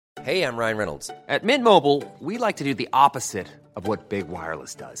Hey, I'm Ryan Reynolds. At Mint Mobile, we like to do the opposite of what Big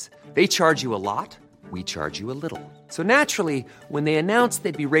Wireless does. They charge you a lot, we charge you a little. So naturally, when they announced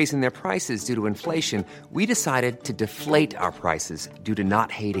they'd be raising their prices due to inflation, we decided to deflate our prices due to not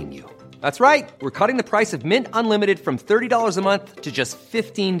hating you. That's right. We're cutting the price of Mint Unlimited from $30 a month to just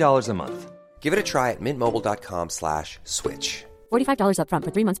 $15 a month. Give it a try at mintmobile.com/switch. $45 up front for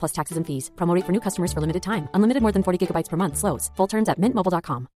 3 months plus taxes and fees. Promo rate for new customers for limited time. Unlimited more than 40 gigabytes per month. Slows full terms at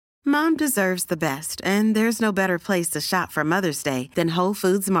mintmobile.com. Mom deserves the best, and there's no better place to shop for Mother's Day than Whole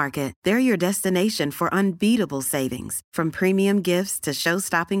Foods Market. They're your destination for unbeatable savings, from premium gifts to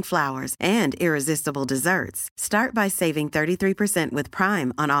show-stopping flowers and irresistible desserts. Start by saving 33% with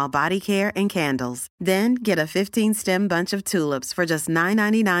Prime on all body care and candles. Then get a 15-stem bunch of tulips for just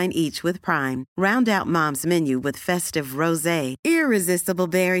 $9.99 each with Prime. Round out Mom's menu with festive rosé, irresistible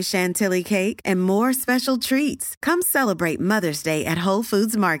berry chantilly cake, and more special treats. Come celebrate Mother's Day at Whole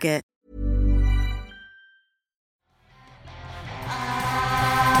Foods Market.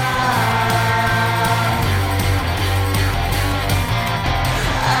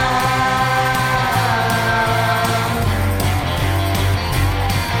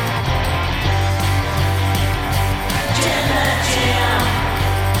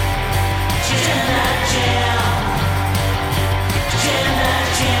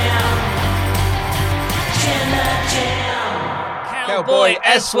 Cowboy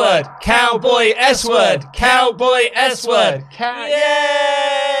S-word, Cowboy S-word, Cowboy S-word. Yay!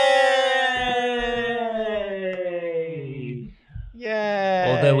 Yay!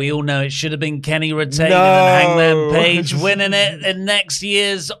 Although we all know it should have been Kenny retaining and Hangman Page winning it in next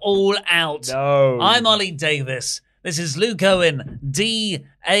year's All Out. No. I'm Ollie Davis. This is Luke Owen,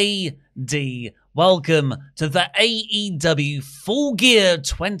 D-A-D. Welcome to the AEW Full Gear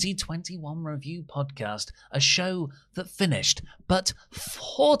 2021 review podcast, a show that finished but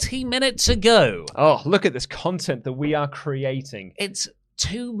 40 minutes ago. Oh, look at this content that we are creating. It's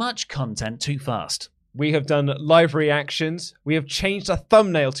too much content too fast. We have done live reactions. We have changed a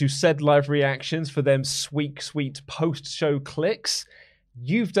thumbnail to said live reactions for them sweet, sweet post-show clicks.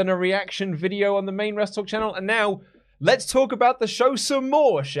 You've done a reaction video on the main Wrestle Talk channel, and now let's talk about the show some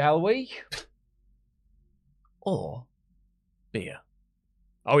more, shall we? Or beer.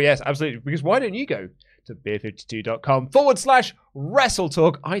 Oh, yes, absolutely. Because why don't you go to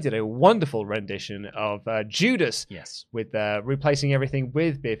beer52.com/WrestleTalk? I did a wonderful rendition of Judas. Yes. With replacing everything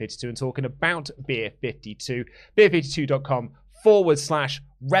with Beer 52 and talking about Beer 52.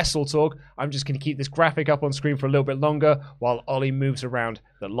 Beer52.com/WrestleTalk. I'm just going to keep this graphic up on screen for a little bit longer while Ollie moves around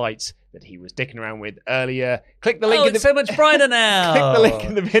the lights that he was dicking around with earlier. Click the link. It's so much brighter now. Click the link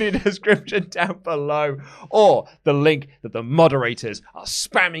in the video description down below, or the link that the moderators are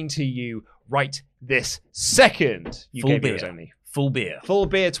spamming to you right this second. Full beer. Viewers only. Full beer. Full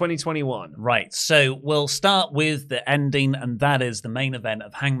Beer 2021. Right, so we'll start with the ending, and that is the main event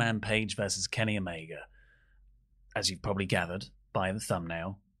of Hangman Page versus Kenny Omega. As you've probably gathered by the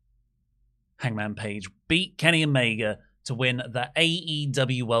thumbnail, Hangman Page beat Kenny Omega to win the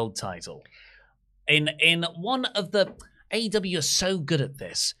AEW World title. In one of the... AEW are so good at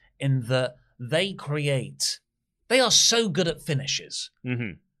this, in that they are so good at finishes.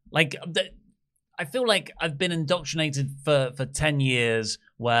 Mm-hmm. Like, I feel like I've been indoctrinated for 10 years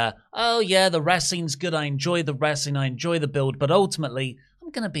where, oh yeah, the wrestling's good, I enjoy the wrestling, I enjoy the build, but ultimately,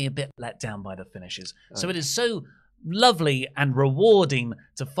 I'm going to be a bit let down by the finishes. So it is so lovely and rewarding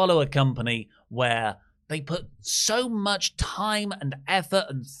to follow a company where they put so much time and effort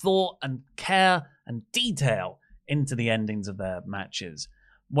and thought and care and detail into the endings of their matches,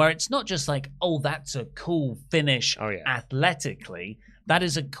 where it's not just like, oh, that's a cool finish athletically. That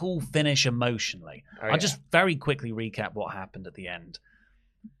is a cool finish emotionally. I'll just very quickly recap what happened at the end.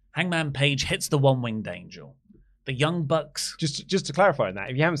 Hangman Page hits the one-winged angel. The Young Bucks... Just to clarify on that,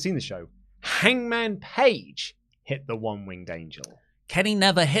 if you haven't seen the show, Hangman Page hit the one-winged angel. Kenny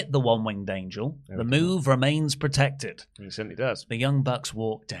never hit the one-winged angel. The move remains protected. He certainly does. The Young Bucks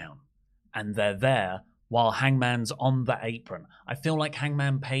walk down, and they're there while Hangman's on the apron. I feel like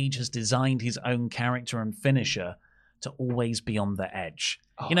Hangman Page has designed his own character and finisher to always be on the edge.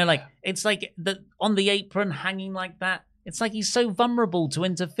 It's like on the apron hanging like that. It's like he's so vulnerable to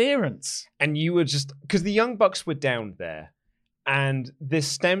interference. And you were just... Because the Young Bucks were down there, and this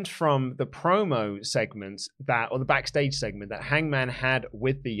stemmed from the promo segment or the backstage segment that Hangman had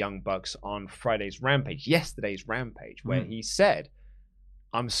with the Young Bucks on yesterday's Rampage, where he said,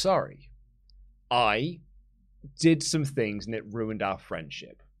 I'm sorry. I did some things and it ruined our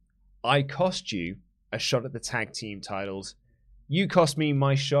friendship. I cost you a shot at the tag team titles. You cost me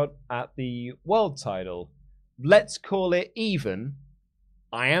my shot at the world title. Let's call it even,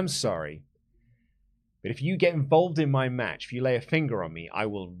 I am sorry, but if you get involved in my match, if you lay a finger on me, I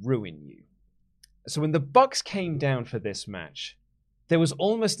will ruin you. So when the Bucks came down for this match, there was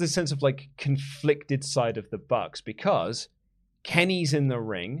almost this sense of like conflicted side of the Bucks because Kenny's in the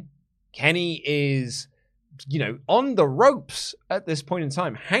ring. Kenny is, on the ropes at this point in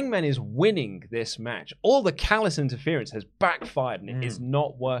time. Hangman is winning this match. All the callous interference has backfired and it is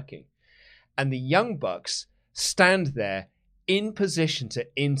not working. And the Young Bucks stand there in position to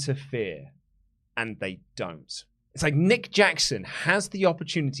interfere, and they don't. It's like Nick Jackson has the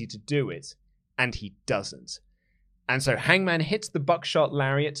opportunity to do it, and he doesn't. And so Hangman hits the buckshot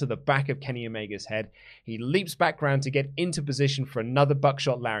lariat to the back of Kenny Omega's head. He leaps back round to get into position for another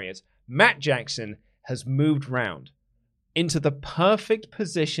buckshot lariat. Matt Jackson has moved round into the perfect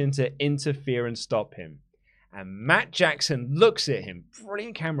position to interfere and stop him. And Matt Jackson looks at him,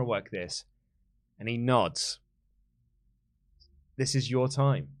 brilliant camera work this, and he nods. This is your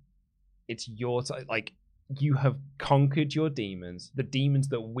time. It's your time. Like, you have conquered your demons, the demons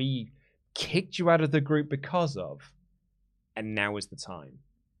that we kicked you out of the group because of, and now is the time.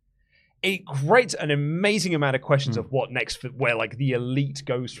 It creates an amazing amount of questions of what next, for where like the elite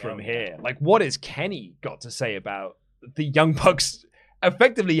goes from here. Like, what has Kenny got to say about the Young Bucks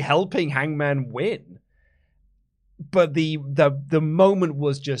effectively helping Hangman win? But the moment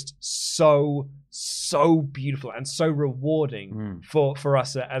was just so beautiful and so rewarding for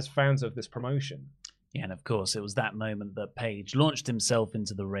us as fans of this promotion. Yeah, and of course, it was that moment that Page launched himself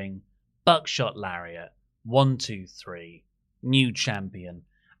into the ring, buckshot lariat, 1, 2, 3, new champion.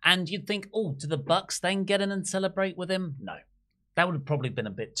 And you'd think, do the Bucks then get in and celebrate with him? No. That would have probably been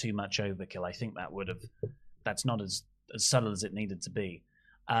a bit too much overkill. I think that's not as subtle as it needed to be.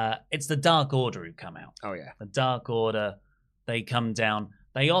 It's the Dark Order who come out. Oh, yeah. The Dark Order, they come down.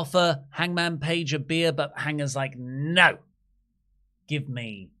 They offer Hangman Page a beer, but Hanger's like, no. Give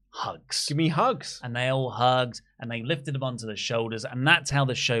me hugs. Give me hugs. And they all hugged, and they lifted him onto the shoulders, and that's how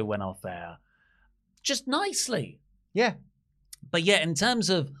the show went off air. Just nicely. Yeah. But yeah, in terms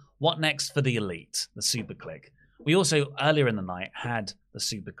of what next for the Elite, the Super Click, we also, earlier in the night, had the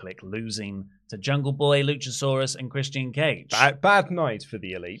Super Click losing to Jungle Boy, Luchasaurus, and Christian Cage. Bad night for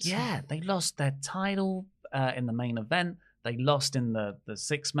the Elite. Yeah, they lost their title in the main event. They lost in the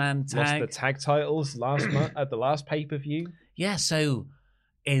six-man tag. Lost the tag titles last month at the last pay-per-view. Yeah, so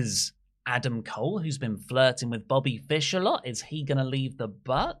is Adam Cole, who's been flirting with Bobby Fish a lot, is he going to leave the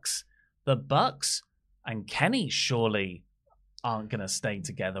Bucks? The Bucks and Kenny surely aren't going to stay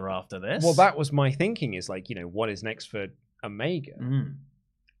together after this. Well, that was my thinking, is like, what is next for Omega?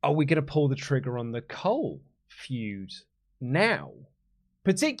 Are we going to pull the trigger on the Cole feud now?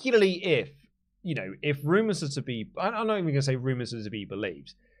 Particularly if rumors are to be, I'm not even going to say rumors are to be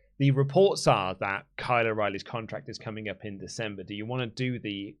believed. The reports are that Kyle O'Reilly's contract is coming up in December. Do you want to do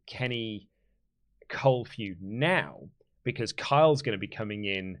the Kenny Cole feud now? Because Kyle's going to be coming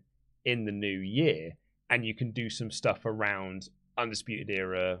in the new year, and you can do some stuff around Undisputed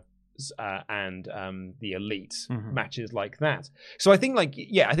Era and the Elite matches like that. So I think,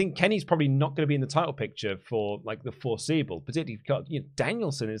 I think Kenny's probably not going to be in the title picture for like the foreseeable. Particularly because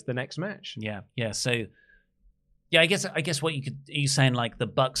Danielson is the next match. Yeah. So I guess what you saying, like the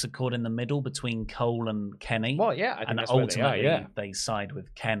Bucks are caught in the middle between Cole and Kenny. Well, yeah, I think that's ultimately where they side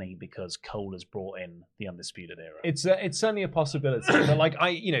with Kenny because Cole has brought in the Undisputed Era. It's certainly a possibility,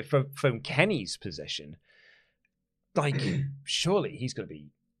 but from Kenny's position, surely he's going to be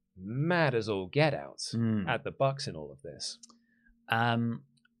mad as all get out at the Bucks in all of this.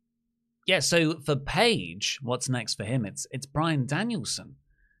 So for Page, what's next for him? It's Bryan Danielson,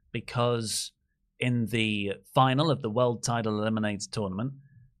 because in the final of the World Title Eliminator Tournament,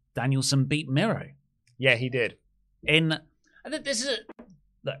 Danielson beat Miro. Yeah, he did. Look,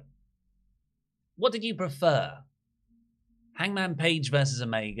 what did you prefer? Hangman Page versus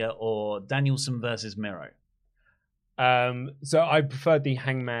Omega or Danielson versus Miro? So I preferred the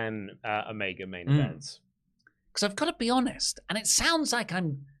Hangman Omega main events. Because I've got to be honest, and it sounds like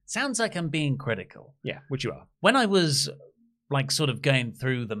I'm being critical. Yeah, which you are. When I was sort of going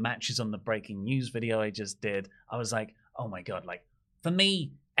through the matches on the breaking news video I just did, I was like, oh my god, for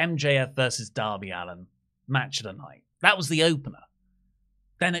me, MJF versus Darby Allin, match of the night. That was the opener.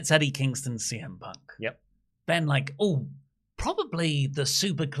 Then it's Eddie Kingston, CM Punk. Yep. Then probably the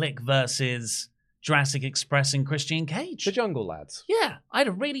Super Click versus Jurassic Express and Christian Cage. The Jungle Lads. Yeah, I had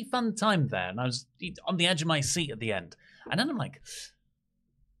a really fun time there, and I was on the edge of my seat at the end. And then I'm like,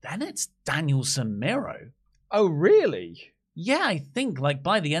 then it's Danielson Miro. Oh, really? Yeah, I think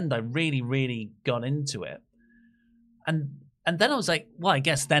by the end I really, really got into it. And then I was like, well, I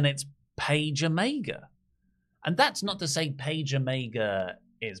guess then it's Page Omega. And that's not to say Page Omega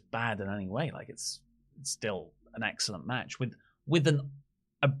is bad in any way. Like it's still an excellent match with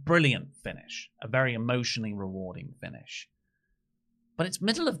a brilliant finish, a very emotionally rewarding finish. But it's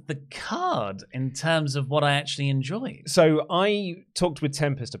middle of the card in terms of what I actually enjoyed. So I talked with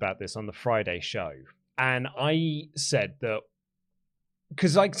Tempest about this on the Friday show, and I said that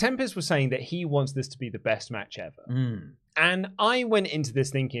because like Tempest was saying that he wants this to be the best match ever. And I went into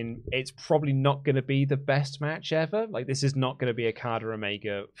this thinking it's probably not going to be the best match ever. Like this is not going to be a Okada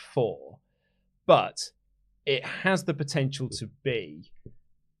Omega 4, but it has the potential to be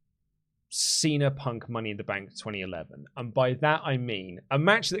Cena Punk Money in the Bank 2011. And by that I mean a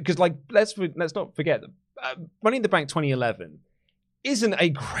match that, because like let's not forget that Money in the Bank 2011 isn't a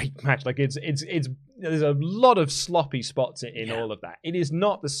great match. Like it's there's a lot of sloppy spots in all of that. It is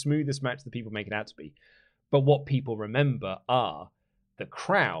not the smoothest match that people make it out to be. But what people remember are the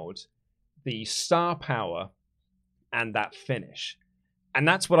crowd, the star power, and that finish. And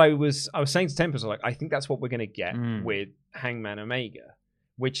that's what I was saying to Tempest, like, I think that's what we're going to get with Hangman Omega,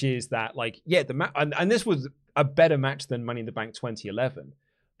 which is that, like, yeah, and this was a better match than Money in the Bank 2011.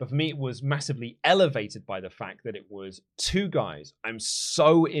 But for me, it was massively elevated by the fact that it was two guys I'm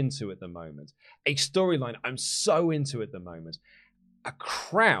so into at the moment, a storyline I'm so into at the moment, a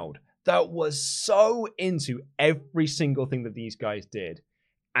crowd that was so into every single thing that these guys did,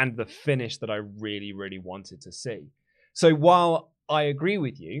 and the finish that I really, really wanted to see. So while I agree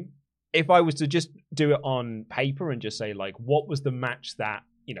with you, if I was to just do it on paper and just say, like, what was the match that,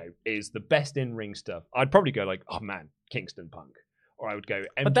 you know, is the best in-ring stuff, I'd probably go like, oh man, Kingston Punk. Or I would go...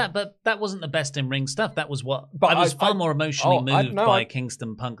 But that wasn't the best in-ring stuff. That was what... But I was far more emotionally moved by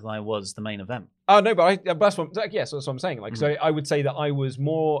Kingston Punk than I was the main event. Oh, no, but that's what I'm saying. Like, so I would say that I was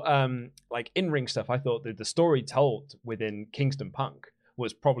more, like, in-ring stuff. I thought that the story told within Kingston Punk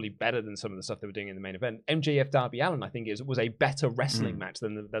was probably better than some of the stuff they were doing in the main event. MJF Darby Allin, I think, was a better wrestling match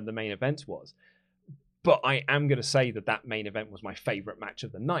than the main event was. But I am going to say that main event was my favorite match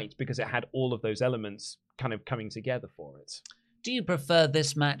of the night because it had all of those elements kind of coming together for it. Do you prefer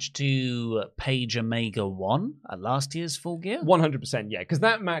this match to Page Omega 1 at last year's Full Gear? 100%, yeah. Because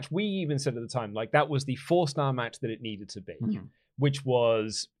that match, we even said at the time, like, that was the 4-star match that it needed to be. Which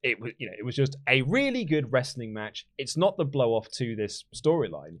was, it was just a really good wrestling match. It's not the blow-off to this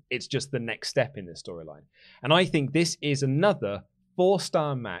storyline. It's just the next step in this storyline. And I think this is another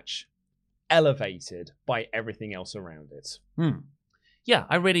 4-star match elevated by everything else around it. Yeah,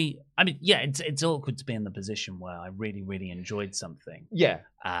 it's awkward to be in the position where I really, really enjoyed something. Yeah.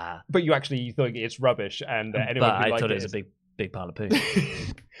 But you actually thought it's rubbish and anyone but I thought it was a big pile of poo.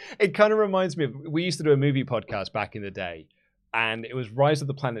 It kind of reminds me of, we used to do a movie podcast back in the day, and it was Rise of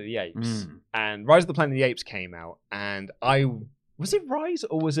the Planet of the Apes. And Rise of the Planet of the Apes came out, and was it Rise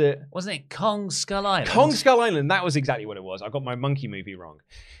or was it... Wasn't it Kong Skull Island? Kong Skull Island, that was exactly what it was. I got my monkey movie wrong.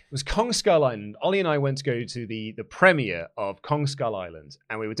 It was Kong Skull Island. Ollie and I went to go to the premiere of Kong Skull Island,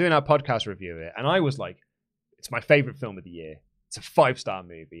 and we were doing our podcast review of it, and I was like, it's my favorite film of the year. It's a 5-star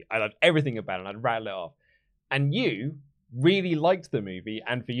movie. I loved everything about it, and I'd rattle it off. And you really liked the movie,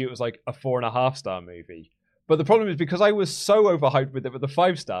 and for you it was like a 4.5-star movie. But the problem is, because I was so overhyped with it with the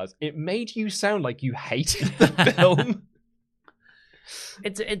 5 stars, it made you sound like you hated the film.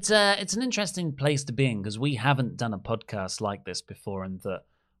 It's an interesting place to be in, because we haven't done a podcast like this before, and that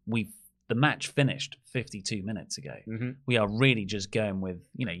the match finished 52 minutes ago. We are really just going with,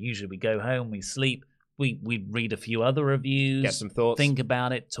 usually we go home, we sleep, we read a few other reviews, get some thoughts, think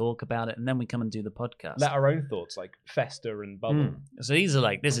about it, talk about it, and then we come and do the podcast. Let our own thoughts like fester and bubble. So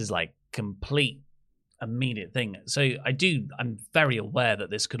this is like complete immediate thing. So I'm very aware that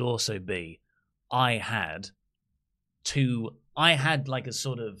this could also be, I had like a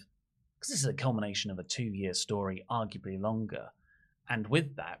sort of, because this is a culmination of a 2-year story, arguably longer. And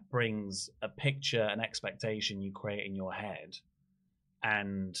with that brings a picture, an expectation you create in your head.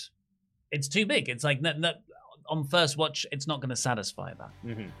 And it's too big. It's like, on first watch, it's not going to satisfy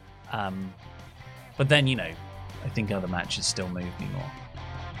that. But then, I think other matches still move me more.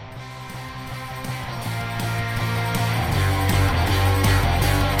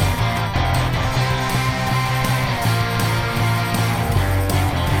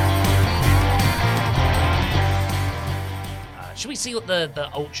 Should we see what the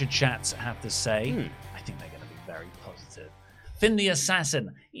Ultra Chats have to say? I think they're going to be very positive. Finn the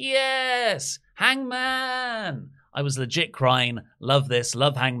Assassin. Yes! Hangman! I was legit crying. Love this.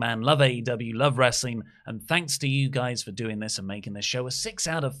 Love Hangman. Love AEW. Love wrestling. And thanks to you guys for doing this and making this show a 6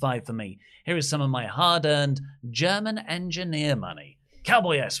 out of 5 for me. Here is some of my hard-earned German engineer money.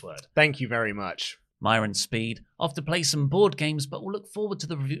 Cowboy S-word. Thank you very much. Myron Speed. Off to play some board games, but we'll look forward to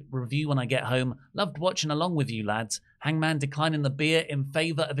the review when I get home. Loved watching along with you, lads. Hangman declining the beer in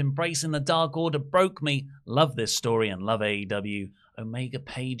favour of embracing the Dark Order broke me. Love this story and love AEW. Omega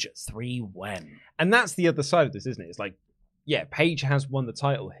Page 3 when? And that's the other side of this, isn't it? It's like, yeah, Page has won the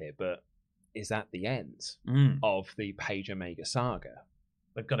title here, but is that the end of the Page Omega saga?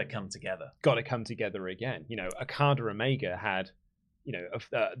 They've got to come together. Got to come together again. You know, Okada Omega had,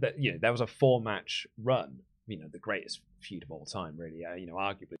 there was a 4-match run. You know, the greatest feud of all time, really.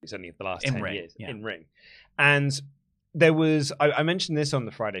 Arguably, it's only the last 10 years in ring. And there was, I mentioned this on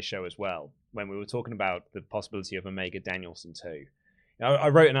the Friday show as well, when we were talking about the possibility of Omega Danielson too. I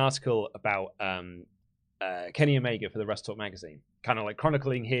wrote an article about Kenny Omega for the WrestleTalk magazine, kind of like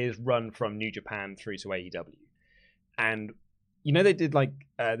chronicling his run from New Japan through to AEW. And, they did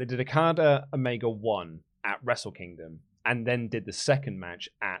Okada Omega 1 at Wrestle Kingdom, and then did the second match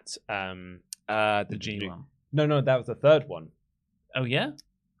at the G1. No, that was the third one. Oh, yeah?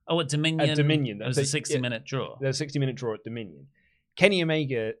 Oh, at Dominion? At Dominion. It was a 60-minute draw. There was a 60-minute draw at Dominion. Kenny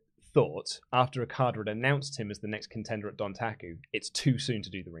Omega thought, after Okada had announced him as the next contender at Dontaku, it's too soon to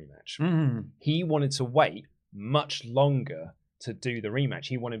do the rematch. He wanted to wait much longer to do the rematch.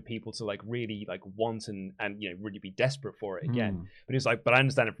 He wanted people to really want and really be desperate for it again. But he's like, but I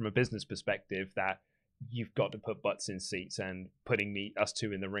understand it from a business perspective that you've got to put butts in seats, and putting us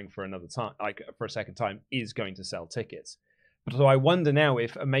two in the ring for another time, for a second time, is going to sell tickets. But so I wonder now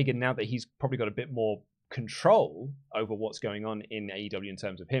if Omega, now that he's probably got a bit more control over what's going on in AEW in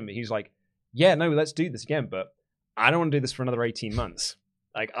terms of him, he's like, yeah, no, let's do this again, but I don't want to do this for another 18 months.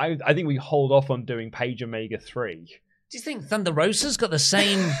 I think we hold off on doing Page Omega 3. Do you think Thunder Rosa's got the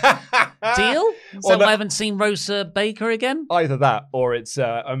same deal? So I haven't seen Rosa Baker again? Either that, or it's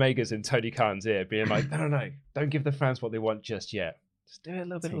Omega's in Tony Khan's ear being like, no, don't give the fans what they want just yet. Just do it a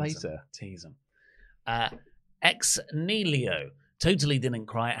little bit later. Tease them. Ex Nihilo totally didn't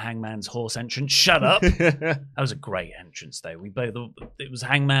cry at Hangman's horse entrance. Shut up. That was a great entrance, though. It was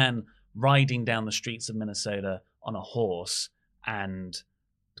Hangman riding down the streets of Minnesota on a horse, and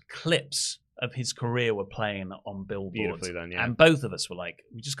clips of his career were playing on billboards. Beautifully done, yeah. And both of us were like,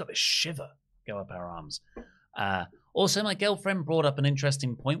 we just got this shiver go up our arms. Also, my girlfriend brought up an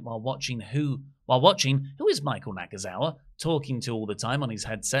interesting point while watching who is Michael Nakazawa talking to all the time on his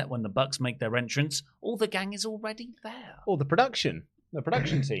headset when the Bucks make their entrance. All the gang is already there. Oh, the production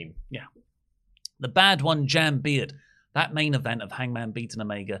team. Yeah. The bad one, Jam Beard. That main event of Hangman beating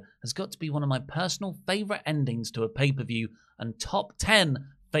Omega has got to be one of my personal favourite endings to a pay-per-view and top 10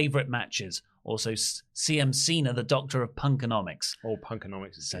 favourite matches. Also, CM Cena, the doctor of Punkonomics. Oh,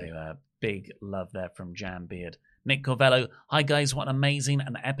 Punkonomics is so big love there from Jam Beard. Nick Corvello, hi guys, what an amazing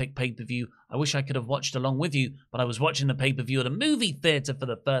and epic pay-per-view. I wish I could have watched along with you, but I was watching the pay-per-view at a movie theatre for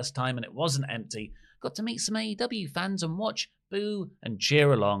the first time and it wasn't empty. Got to meet some AEW fans and watch, boo, and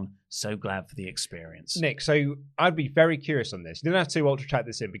cheer along. So glad for the experience. Nick, so I'd be very curious on this. You don't have to ultra chat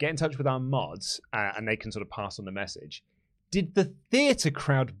this in, but get in touch with our mods and they can sort of pass on the message. Did the theatre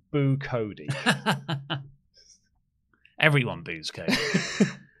crowd boo Cody? Everyone boos Cody.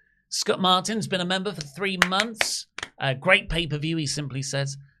 Scott Martin's been a member for 3 months. Great pay-per-view, he simply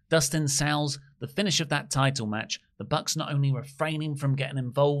says. Dustin Sal's, the finish of that title match. The Bucks not only refraining from getting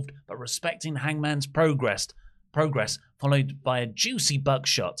involved, but respecting Hangman's progress, followed by a juicy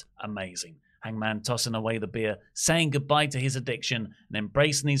buckshot. Amazing. Hangman tossing away the beer, saying goodbye to his addiction, and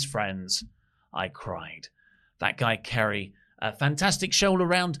embracing his friends. I cried. That guy, Kerry. A fantastic show all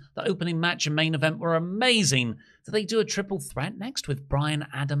around. The opening match and main event were amazing. Do they do a triple threat next with Bryan,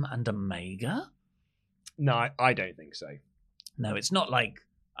 Adam, and Omega? No, I don't think so. No, it's not like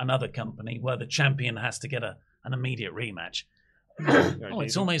another company where the champion has to get an immediate rematch.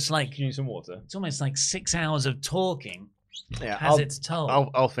 It's almost like... You need some water? It's almost like 6 hours of talking. Yeah, its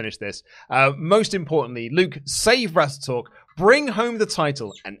toll. I'll finish this. Most importantly, Luke, save WrestleTalk, bring home the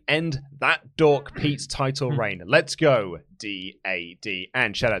title, and end that Dork Pete's title reign. Let's go, DAD.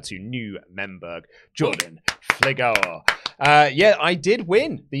 And shout out to new member, Jordan Fligauer. Yeah, I did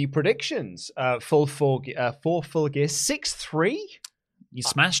win the predictions. Full full gear 6-3. You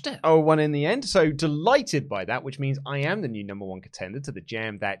smashed it. 0-1 in the end. So delighted by that, which means I am the new number one contender to the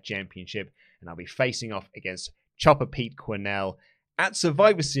Jam That Championship, and I'll be facing off against Chopper Pete Quinnell at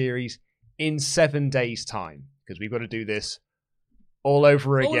Survivor Series in 7 days' time, because we've got to do this all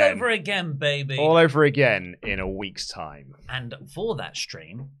over again. All over again, baby. All over again in a week's time. And for that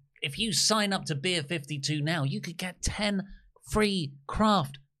stream, if you sign up to Beer 52 now, you could get 10 free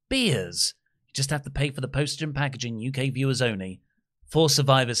craft beers. You just have to pay for the postage and packaging, UK viewers only, for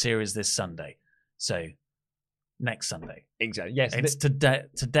Survivor Series this Sunday. So next Sunday. Exactly. Yes. It's today.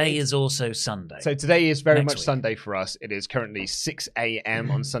 Today is also Sunday. So today is very Next much week. Sunday for us. It is currently 6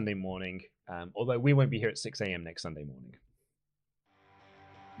 a.m. on Sunday morning. Although we won't be here at 6 a.m. next Sunday morning.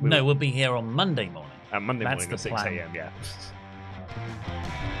 No, we'll be here on Monday morning. Monday That's morning at the 6 plan. a.m. Yeah.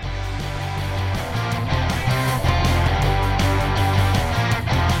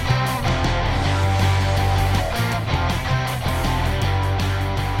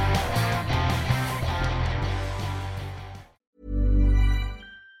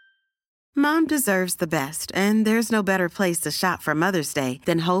 Mom deserves the best, and there's no better place to shop for Mother's Day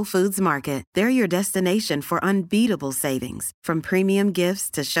than Whole Foods Market. They're your destination for unbeatable savings, from premium gifts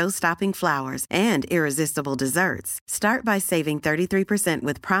to show-stopping flowers and irresistible desserts. Start by saving 33%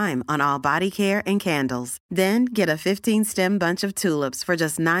 with Prime on all body care and candles. Then get a 15-stem bunch of tulips for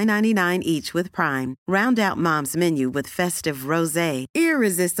just $9.99 each with Prime. Round out Mom's menu with festive rosé,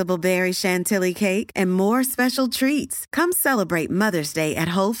 irresistible berry chantilly cake, and more special treats. Come celebrate Mother's Day at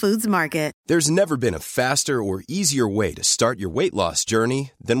Whole Foods Market. There's never been a faster or easier way to start your weight loss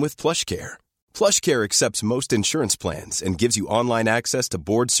journey than with PlushCare. PlushCare accepts most insurance plans and gives you online access to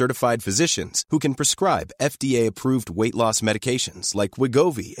board-certified physicians who can prescribe FDA-approved weight loss medications like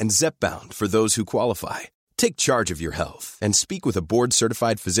Wegovy and Zepbound for those who qualify. Take charge of your health and speak with a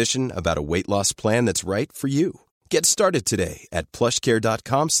board-certified physician about a weight loss plan that's right for you. Get started today at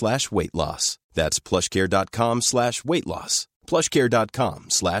plushcare.com/weight loss. That's plushcare.com/weight loss.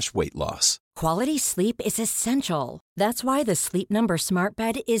 plushcare.com/weight loss. Quality sleep is essential. That's why the Sleep Number Smart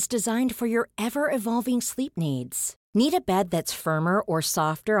Bed is designed for your ever-evolving sleep needs. Need a bed that's firmer or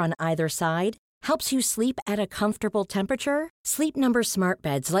softer on either side? Helps you sleep at a comfortable temperature? Sleep Number Smart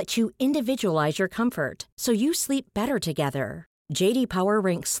Beds let you individualize your comfort, so you sleep better together. J.D. Power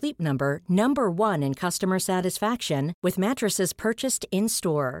ranks Sleep Number number 1 in customer satisfaction with mattresses purchased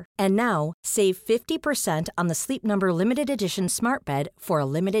in-store. And now, save 50% on the Sleep Number Limited Edition Smart Bed for a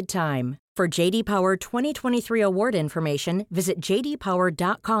limited time. For J.D. Power 2023 award information, visit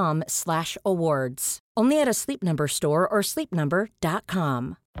jdpower.com/awards. Only at a Sleep Number store or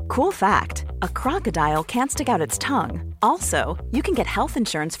sleepnumber.com. Cool fact, a crocodile can't stick out its tongue. Also, you can get health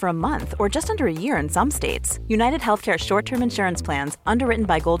insurance for a month or just under a year in some states. United Healthcare short-term insurance plans, underwritten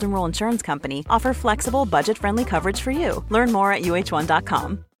by Golden Rule Insurance Company, offer flexible, budget-friendly coverage for you. Learn more at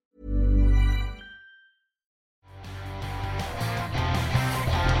uh1.com.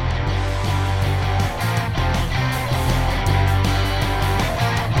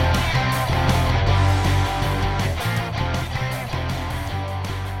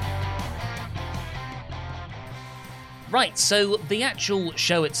 Right, so the actual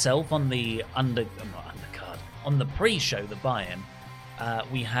show itself on the on the pre-show, the buy-in,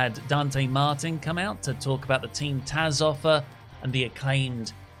 we had Dante Martin come out to talk about the Team Taz offer, and the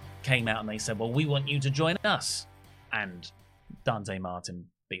Acclaimed came out and they said, well, we want you to join us. And Dante Martin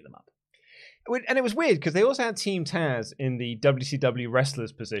beat them up. And it was weird because they also had Team Taz in the WCW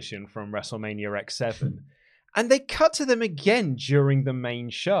wrestlers position from WrestleMania X7. And they cut to them again during the main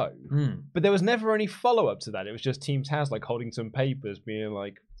show. But there was never any follow-up to that. It was just Team Taz like holding some papers, being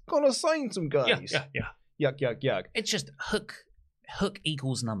like, gotta sign some guys. Yeah. Yuck. It's just hook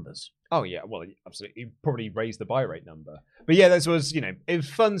equals numbers. Oh, yeah. Well, absolutely. It probably raised the buy rate number. But yeah, this was, it was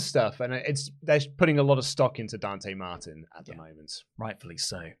fun stuff. And they're putting a lot of stock into Dante Martin at the moment. Rightfully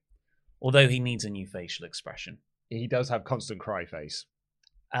so. Although he needs a new facial expression. He does have constant cry face.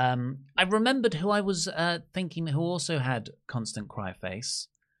 I remembered who I was thinking who also had constant cry face.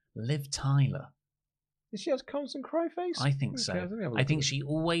 Liv Tyler. Does she have constant cry face? I think so. Okay, I think she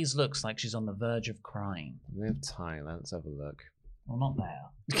always looks like she's on the verge of crying. Liv Tyler. Let's have a look. Well, not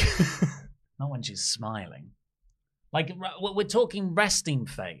there. Not when she's smiling. Like, we're talking resting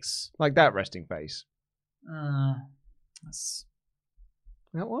face. Like that resting face. That's...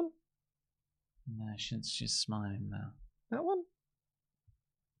 That one? No, she's smiling now. That one?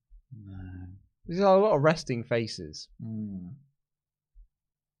 No. There's a lot of resting faces.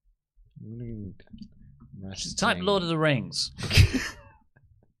 Just type Lord of the Rings.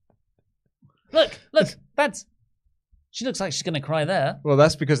 Look, that's... She looks like she's going to cry there. Well,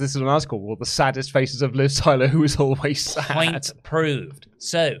 that's because this is an article called The Saddest Faces of Liv Tyler, Who Is Always Sad. Point proved.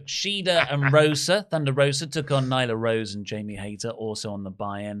 So, Shida and Rosa, Thunder Rosa, took on Nyla Rose and Jamie Hayter, also on the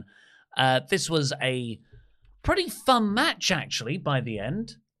buy-in. This was a pretty fun match, actually, by the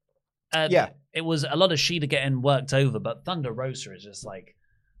end. Yeah. It was a lot of Shida getting worked over, but Thunder Rosa is just like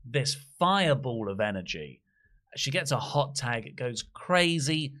this fireball of energy. She gets a hot tag, it goes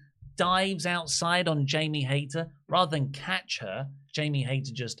crazy, dives outside on Jamie Hayter. Rather than catch her, Jamie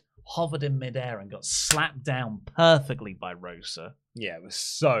Hayter just hovered in midair and got slapped down perfectly by Rosa. Yeah, it was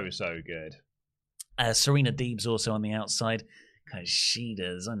so good. Serena Deeb's also on the outside because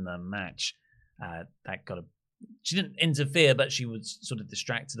Shida's in the match. She didn't interfere, but she was sort of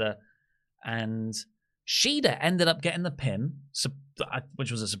distracted her. And Shida ended up getting the pin,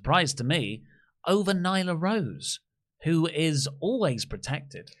 which was a surprise to me, over Nyla Rose, who is always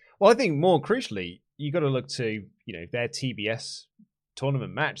protected. Well, I think more crucially, you got to look to, their TBS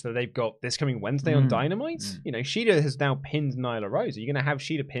tournament match that they've got this coming Wednesday on Dynamite. Shida has now pinned Nyla Rose. Are you going to have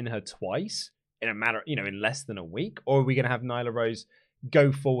Shida pin her twice in a matter, in less than a week? Or are we going to have Nyla Rose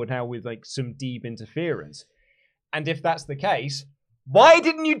go forward now with like some deep interference? And if that's the case, why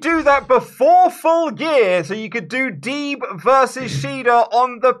didn't you do that before Full Gear so you could do Deeb versus Shida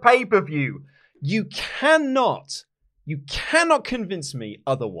on the pay-per-view? You cannot convince me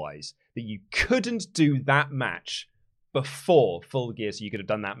otherwise that you couldn't do that match before Full Gear so you could have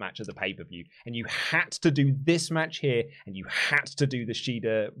done that match at the pay-per-view. And you had to do this match here, and you had to do the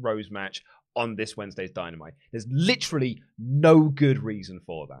Shida Rose match on this Wednesday's Dynamite. There's literally no good reason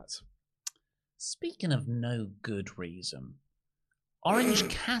for that. Speaking of no good reason, Orange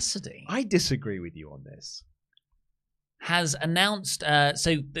Cassidy... I disagree with you on this. ...has announced...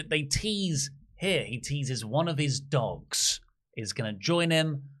 they tease... Here, he teases one of his dogs is going to join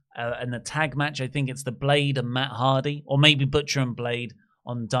him in the tag match. I think it's the Blade and Matt Hardy, or maybe Butcher and Blade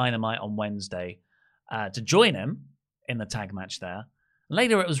on Dynamite on Wednesday, to join him in the tag match there.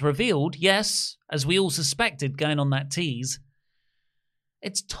 Later it was revealed, yes, as we all suspected going on that tease,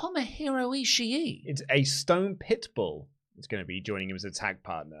 it's Tomohiro Ishii. It's a Stone Pitbull that's going to be joining him as a tag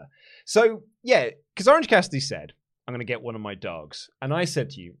partner. So, yeah, because Orange Cassidy said, I'm going to get one of my dogs. And I said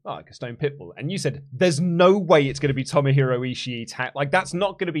to you, like a Stone Pitbull. And you said, there's no way it's going to be Tomohiro Ishii tag. Like, that's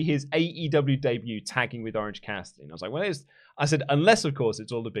not going to be his AEW debut tagging with Orange Cassidy. And I was like, well, I said, unless, of course,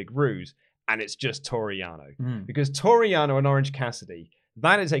 it's all a big ruse and it's just Toriano. Because Toriano and Orange Cassidy,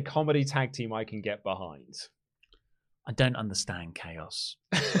 that is a comedy tag team I can get behind. I don't understand Chaos.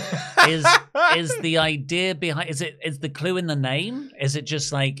 Is the idea behind? Is the clue in the name? Is it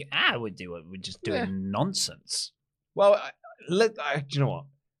just like we're just doing nonsense? Well, you know what?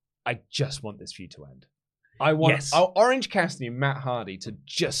 I just want this feud to end. I want Orange Cassidy and Matt Hardy to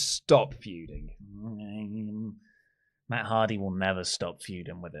just stop feuding. Matt Hardy will never stop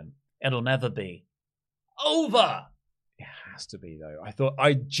feuding with him. It'll never be over. It has to be, though.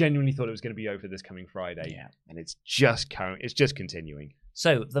 I genuinely thought it was going to be over this coming Friday. Yeah. And it's just continuing.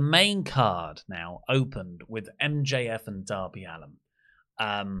 So the main card now opened with MJF and Darby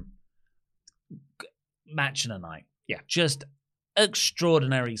Allin. Match in a night. Yeah. Just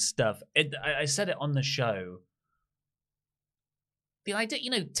extraordinary stuff. I said it on the show. The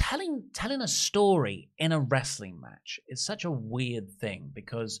idea, telling a story in a wrestling match is such a weird thing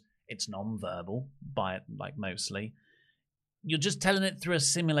because it's non-verbal, mostly. You're just telling it through a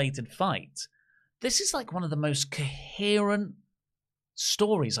simulated fight. This is like one of the most coherent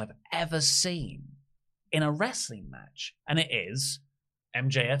stories I've ever seen in a wrestling match. And it is.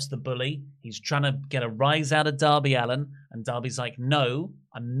 MJF's the bully. He's trying to get a rise out of Darby Allin. And Darby's like, no,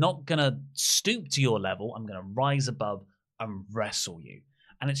 I'm not going to stoop to your level. I'm going to rise above and wrestle you.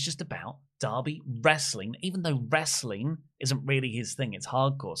 And it's just about Darby wrestling, even though wrestling isn't really his thing. It's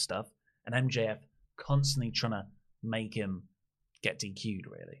hardcore stuff. And MJF constantly trying to make him get DQ'd,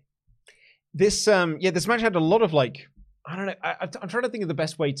 really. This match had a lot of I don't know. I'm trying to think of the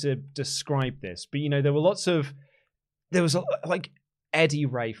best way to describe this, but there was Eddie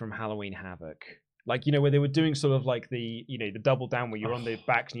Ray from Halloween Havoc, where they were doing sort of the the double down where you're on the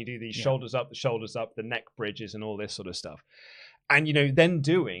backs and you do these shoulders up, the neck bridges and all this sort of stuff, and then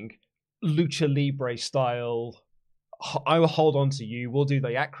doing lucha libre style. I will hold on to you. We'll do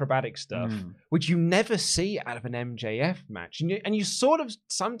the acrobatic stuff, which you never see out of an MJF match. And you sort of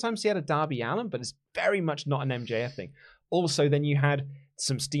sometimes see out of Darby Allin, but it's very much not an MJF thing. Also, then you had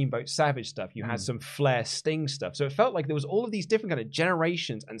some Steamboat Savage stuff. You had some Flair Sting stuff. So it felt like there was all of these different kind of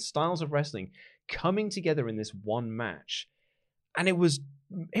generations and styles of wrestling coming together in this one match. And it was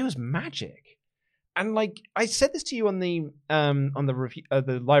magic. And I said this to you on the review,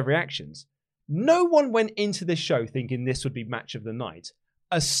 the live reactions. No one went into this show thinking this would be match of the night,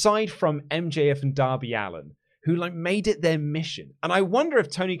 aside from MJF and Darby Allin, who made it their mission. And I wonder if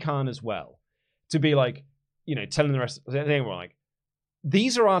Tony Khan as well, to be telling the rest of the thing, we're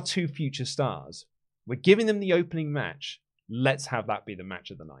these are our two future stars. We're giving them the opening match. Let's have that be the match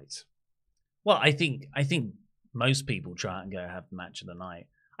of the night. Well, I think most people try and go have the match of the night.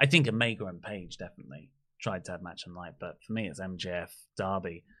 I think Omega and Page definitely tried to have match of the night, but for me, it's MJF,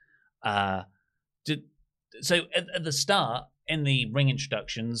 Darby. So at the start, in the ring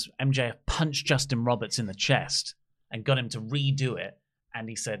introductions, MJF punched Justin Roberts in the chest and got him to redo it. And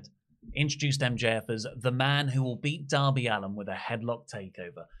he said, introduced MJF as the man who will beat Darby Allin with a headlock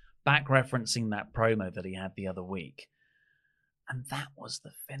takeover, back referencing that promo that he had the other week. And that was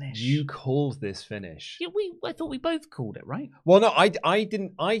the finish. You called this finish. Yeah, I thought we both called it, right? Well, no, I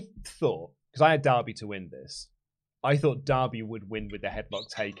didn't. I thought, because I had Darby to win this, I thought Darby would win with the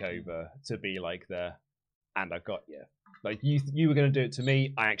headlock takeover to be like and I got you. Like, you were going to do it to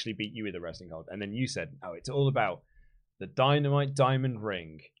me. I actually beat you with a wrestling hold. And then you said, oh, it's all about the Dynamite Diamond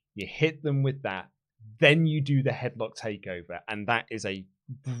Ring. You hit them with that. Then you do the headlock takeover. And that is a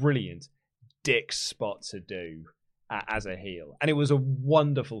brilliant dick spot to do as a heel. And it was a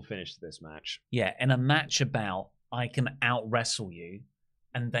wonderful finish to this match. Yeah, in a match about I can out-wrestle you,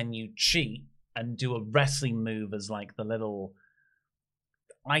 and then you cheat and do a wrestling move as like the little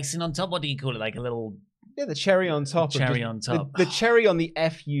icing on top. What do you call it? Like a little... Yeah, the cherry on top. Cherry on top. The cherry on the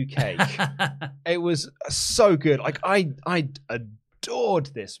FU cake. It was so good. Like, I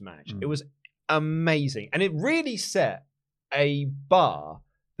adored this match. It was amazing. And it really set a bar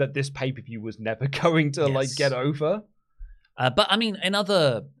that this pay-per-view was never going to like get over. But I mean, in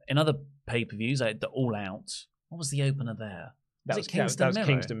other pay-per-views, like the All Out, what was the opener there? That was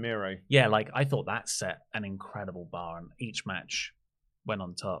Kingston Miro. Yeah, like I thought that set an incredible bar, and each match went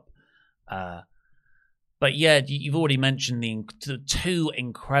on top. But yeah, you've already mentioned the two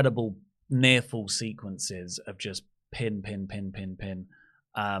incredible near-fall sequences of just pin.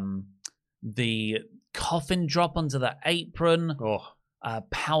 The coffin drop onto the apron.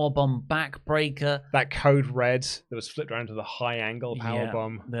 Powerbomb backbreaker. That code red that was flipped around to the high angle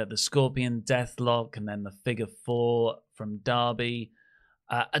powerbomb. Yeah, the Scorpion Deathlock, and then the figure 4 from Darby.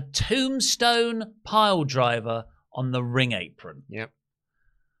 A tombstone pile driver on the ring apron. Yep.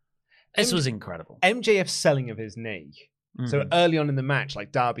 This was incredible. MJF's selling of his knee. Mm-hmm. So early on in the match,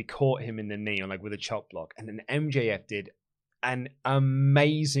 like Darby caught him in the knee with a chop block, and then MJF did an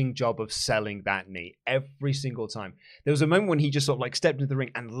amazing job of selling that knee every single time. There was a moment when he just sort of like stepped into the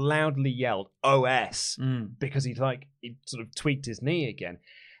ring and loudly yelled OS because he sort of tweaked his knee again.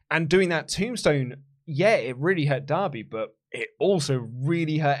 And doing that tombstone, yeah, it really hurt Darby, but it also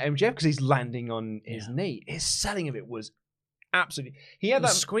really hurt MJF because he's landing on his knee. His selling of it was absolutely... He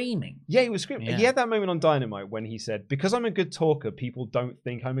was screaming. Yeah, he was screaming. Yeah. He had that moment on Dynamite when he said, because I'm a good talker, people don't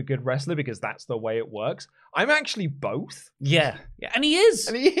think I'm a good wrestler because that's the way it works. I'm actually both. Yeah, and he is.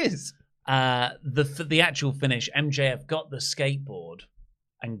 And he is. The actual finish, MJF got the skateboard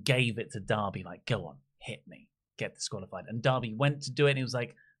and gave it to Darby, like, go on, hit me, get disqualified. And Darby went to do it, and he was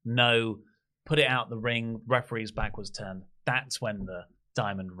like, no, put it out the ring, referee's back was turned. That's when the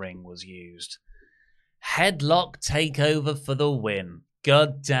diamond ring was used. Headlock takeover for the win.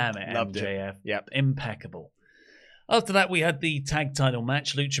 God damn it, Loved MJF. It. Yep. Impeccable. After that, we had the tag title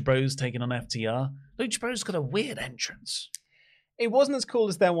match, Lucha Bros taking on FTR. Lucha Bros got a weird entrance. It wasn't as cool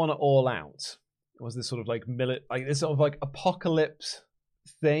as their one at All Out. It was this sort of like this sort of like apocalypse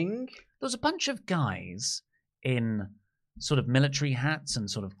thing. There was a bunch of guys in sort of military hats and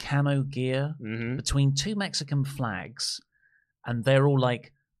sort of camo gear between two Mexican flags, and they're all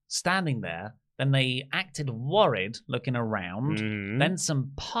like standing there. Then they acted worried, looking around. Then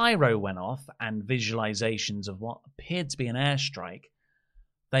some pyro went off and visualizations of what appeared to be an airstrike.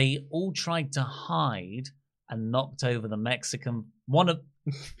 They all tried to hide and knocked over the Mexican... One of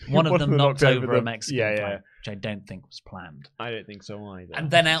them knocked over a Mexican flag, which I don't think was planned. I don't think so either. And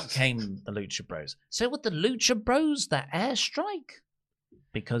then out came the Lucha Bros. So with the Lucha Bros, the airstrike?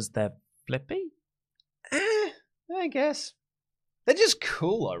 Because they're flippy? I guess. They're just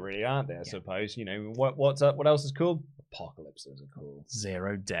cool, really, aren't they? I suppose. You know, what's up? What else is cool? Apocalypses are cool.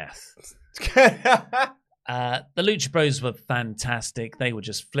 Zero death. The Lucha Bros were fantastic. They were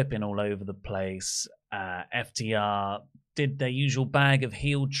just flipping all over the place. FTR did their usual bag of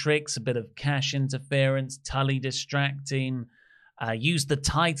heel tricks, a bit of cash interference, Tully distracting, used the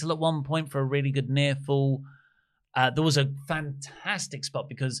title at one point for a really good near fall. There was a fantastic spot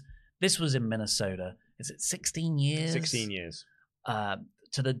because this was in Minnesota. Is it 16 years? 16 years.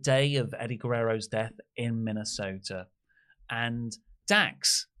 To the day of Eddie Guerrero's death in Minnesota. And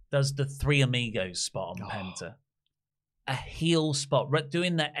Dax does the Three Amigos spot on Penta. A heel spot,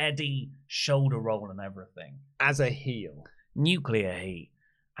 doing the Eddie shoulder roll and everything. As a heel. Nuclear heat.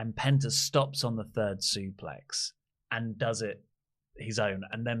 And Penta stops on the third suplex and does it his own.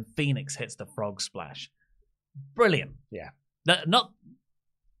 And then Phoenix hits the frog splash. Brilliant. Yeah. Not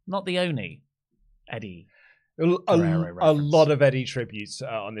the only Eddie. A lot of Eddie tributes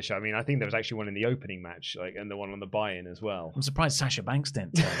on the show. I mean, I think there was actually one in the opening match, and the one on the buy-in as well. I'm surprised Sasha Banks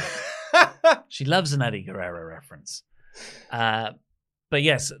didn't tell me. She loves an Eddie Guerrero reference. But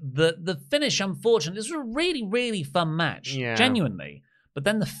yes, the finish, unfortunately, this was a really, really fun match. Yeah. Genuinely. But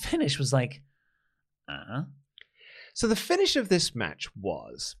then the finish was like, So the finish of this match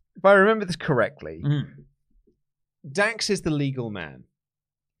was, if I remember this correctly, Dax is the legal man.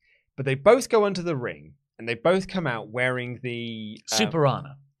 But they both go onto the ring, and they both come out wearing the Super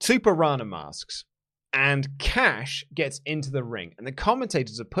Rana masks. And Cash gets into the ring, and the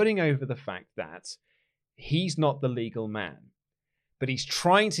commentators are putting over the fact that he's not the legal man, but he's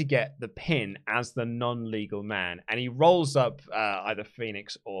trying to get the pin as the non-legal man, and he rolls up either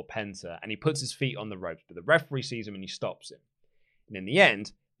Phoenix or Penta, and he puts his feet on the ropes, but the referee sees him and he stops him. And in the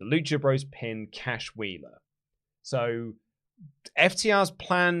end, the Lucha Bros pin Cash Wheeler. So FTR's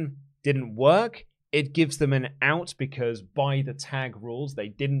plan didn't work. It gives them an out because by the tag rules, they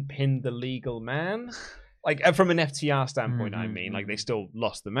didn't pin the legal man. Like, from an FTR standpoint, I mean. Like, they still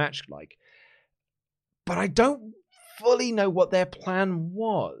lost the match, like. But I don't fully know what their plan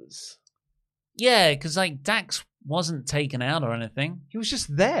was. Yeah, because, like, Dax wasn't taken out or anything. He was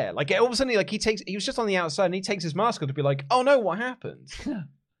just there. Like, all of a sudden, like, he was just on the outside and he takes his mask off to be like, oh no, what happened? Yeah.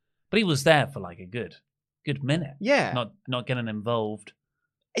 But he was there for, like, a good minute. Yeah. Not getting involved.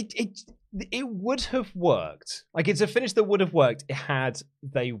 It would have worked. Like, it's a finish that would have worked had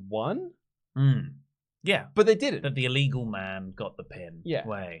they won. Yeah. But they didn't. But the illegal man got the pin. Yeah.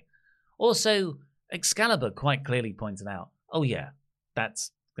 Way. Also, Excalibur quite clearly pointed out, oh yeah,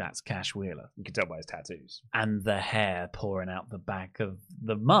 that's Cash Wheeler. You can tell by his tattoos. And the hair pouring out the back of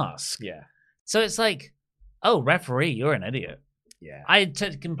the mask. Yeah. So it's like, oh, referee, you're an idiot. Yeah.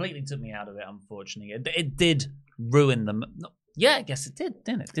 Completely took me out of it, unfortunately. It did ruin the... Yeah, I guess it did,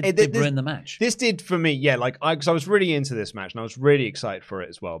 didn't it? It did ruin the match. This did for me, yeah. Like, because I was really into this match and I was really excited for it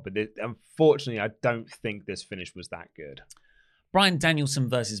as well. But unfortunately, I don't think this finish was that good. Bryan Danielson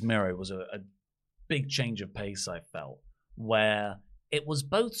versus Miro was a big change of pace, I felt, where it was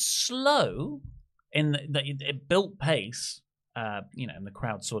both slow in that it built pace, and the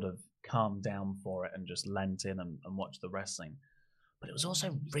crowd sort of calmed down for it and just lent in and watched the wrestling. But it was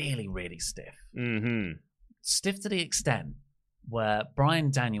also really, really stiff. Mm-hmm. Stiff to the extent where Bryan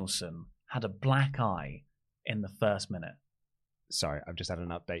Danielson had a black eye in the first minute. Sorry, I've just had an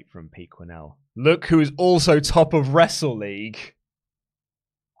update from Pete Quinnell. Look who is also top of Wrestle League.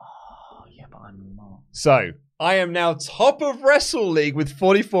 Oh, yeah, but I'm not. So, I am now top of Wrestle League with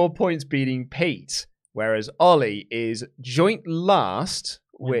 44 points beating Pete, whereas Ollie is joint last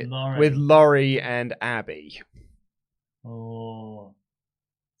with Laurie and Abby. Oh,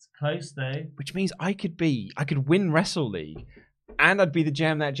 it's close though. Which means I could win Wrestle League, and I'd be the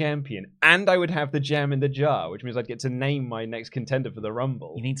Jam That Champion, and I would have the Jam in the Jar, which means I'd get to name my next contender for the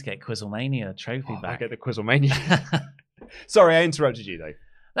Rumble. You need to get Quizzlemania trophy back. I get the Quizzlemania. Sorry, I interrupted you though.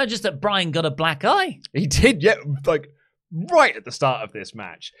 No, just that Bryan got a black eye. He did, yeah, like right at the start of this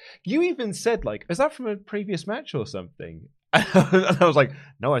match. You even said, like, is that from a previous match or something? And I was like,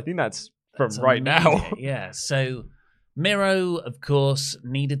 no, I think that's right now. Yeah, so Miro, of course,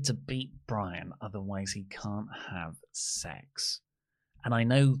 needed to beat Bryan, otherwise he can't have sex. And I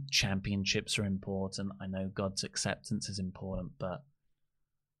know championships are important. I know God's acceptance is important, but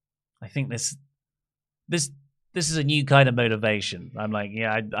I think this is a new kind of motivation. I'm like,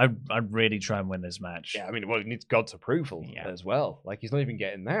 yeah, I'd really try and win this match. Yeah, I mean, well, it needs God's approval as well. Like, he's not even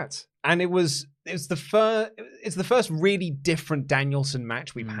getting that. And it's the first really different Danielson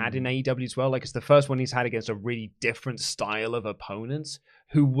match we've had in AEW as well. Like, it's the first one he's had against a really different style of opponents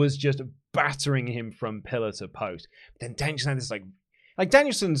who was just battering him from pillar to post. But then Danielson had this like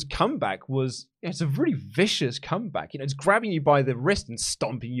Danielson's comeback was, it's a really vicious comeback. It's grabbing you by the wrist and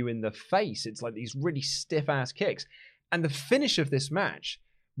stomping you in the face. It's like these really stiff ass kicks. And the finish of this match,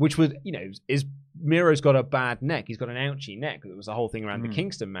 which was, is Miro's got a bad neck. He's got an ouchy neck. There was a whole thing around the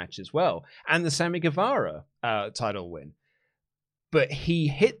Kingston match as well. And the Sammy Guevara title win. But he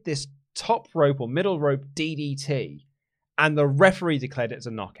hit this top rope or middle rope DDT, and the referee declared it as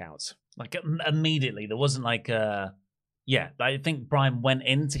a knockout. Like, immediately. There wasn't like a... Yeah, I think Bryan went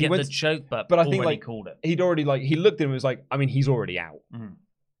in to get the choke, but I think already called it. He'd already, he looked at him and was like, I mean, he's already out.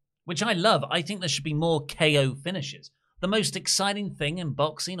 Which I love. I think there should be more KO finishes. The most exciting thing in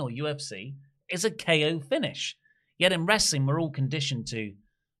boxing or UFC is a KO finish. Yet in wrestling, we're all conditioned to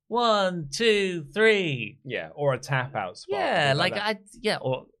 1, 2, 3. Yeah, or a tap out spot. Yeah,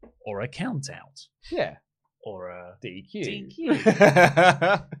 or a count out. Yeah. Or a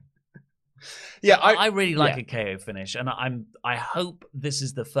DQ. Yeah, I really like a KO finish, and I hope this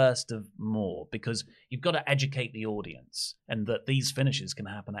is the first of more, because you've got to educate the audience and that these finishes can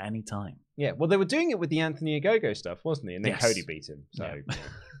happen at any time. Yeah, well, they were doing it with the Anthony Ogogo stuff, wasn't he? And then Cody beat him. So,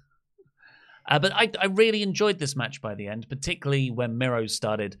 but I really enjoyed this match by the end, particularly when Miro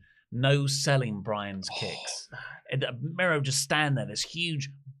started no selling Bryan's kicks. And Miro would just stand there, this huge,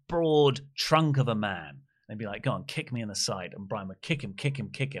 broad trunk of a man. They'd be like, go on, kick me in the side. And Bryan would kick him.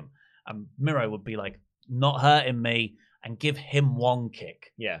 And Miro would be like, not hurting me, and give him one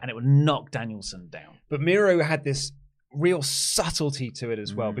kick. Yeah. And it would knock Danielson down. But Miro had this real subtlety to it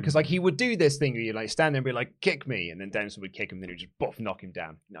as well, because like he would do this thing where you like stand there and be like, kick me, and then Danielson would kick him, then he would just boff, knock him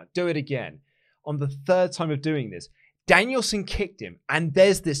down. No, do it again. On the third time of doing this, Danielson kicked him, and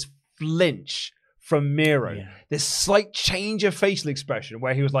there's this flinch from Miro, this slight change of facial expression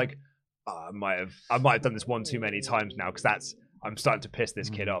where he was like, oh, I might have done this one too many times now, because I'm starting to piss this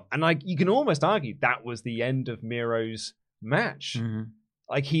kid off. And like you can almost argue that was the end of Miro's match.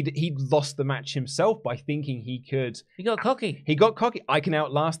 Like he'd lost the match himself by thinking he could. He got cocky. I can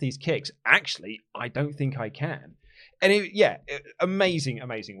outlast these kicks. Actually, I don't think I can. And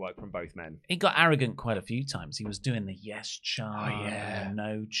amazing work from both men. He got arrogant quite a few times. He was doing the yes chant, and the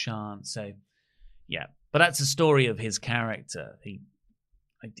no chant. So, yeah. But that's the story of his character.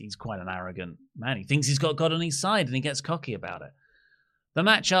 He's quite an arrogant man. He thinks he's got God on his side, and he gets cocky about it. The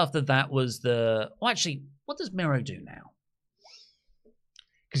match after that was what does Miro do now?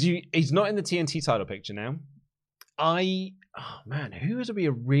 Because he's not in the TNT title picture now. Who would be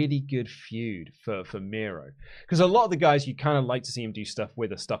a really good feud for Miro? Because a lot of the guys you kind of like to see him do stuff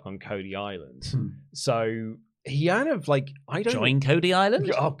with are stuck on Cody Island. So he kind of like, I don't join Cody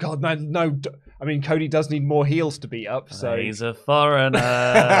Island. Oh God, no! I mean, Cody does need more heels to beat up. So he's a foreigner.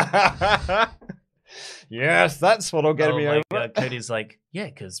 Yes, that's what'll get me over. God. Cody's like, yeah,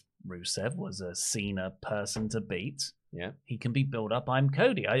 because Rusev was a Cena person to beat. Yeah, he can be built up. I'm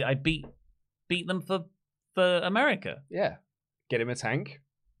Cody. I beat them for America. Yeah, get him a tank.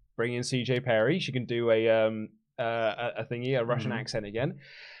 Bring in CJ Perry. She can do a thingy, a Russian accent again.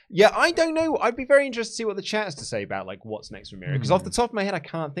 Yeah, I don't know. I'd be very interested to see what the chat has to say about like what's next for Miro. Because off the top of my head, I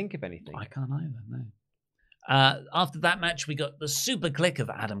can't think of anything. I can't either. No. After that match, we got the super click of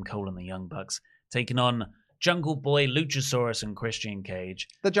Adam Cole and the Young Bucks taking on Jungle Boy, Luchasaurus, and Christian Cage.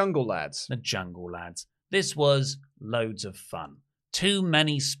 The Jungle Lads. This was loads of fun. Too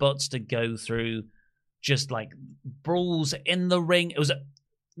many spots to go through. Just like brawls in the ring.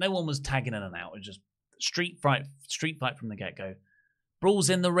 No one was tagging in and out. It was just street fight from the get-go.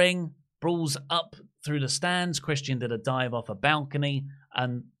 Brawls in the ring, brawls up through the stands. Christian did a dive off a balcony,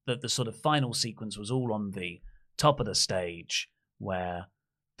 and the sort of final sequence was all on the top of the stage, where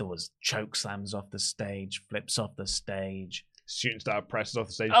there was choke slams off the stage, flips off the stage, shooting star presses off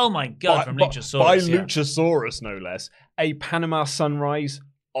the stage. Oh my God, from Luchasaurus. By Luchasaurus, no less. A Panama Sunrise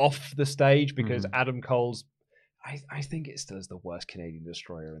off the stage, because Adam Cole's, I think it still is the worst Canadian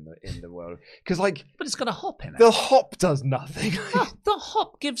destroyer in the world. Because but it's got a hop in it. The hop does nothing. The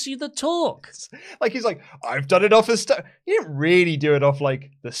hop gives you the torque. Like he's like, I've done it off the You didn't really do it off like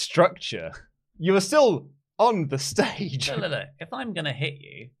the structure. You were still on the stage. Look. If I'm gonna hit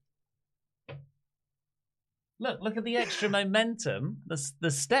you, look at the extra momentum the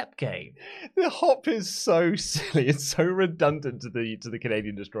step gave. The hop is so silly. It's so redundant to the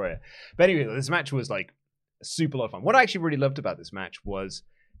Canadian destroyer. But anyway, this match was like super lot of fun. What I actually really loved about this match was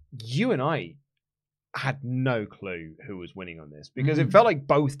you and I had no clue who was winning on this, because it felt like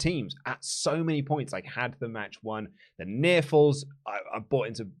both teams at so many points like had the match won. The near falls I bought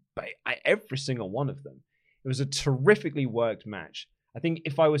into every single one of them. It was a terrifically worked match. I think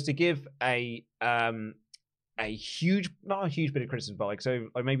if I was to give a huge, not a huge bit of criticism,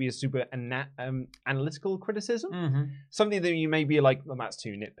 but maybe a super analytical criticism, something that you may be like, well, that's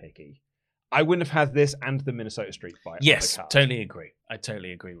too nitpicky. I wouldn't have had this and the Minnesota Street Fight. Yes, totally agree. I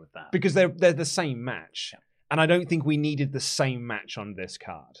totally agree with that. Because they're the same match. Yeah. And I don't think we needed the same match on this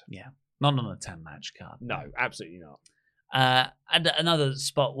card. Yeah. Not on a 10-match card. No, absolutely not. And another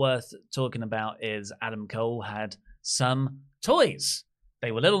spot worth talking about is Adam Cole had some toys.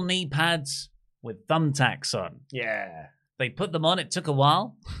 They were little knee pads with thumbtacks on. Yeah. They put them on. It took a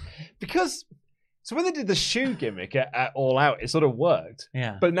while. So when they did the shoe gimmick at All Out, it sort of worked.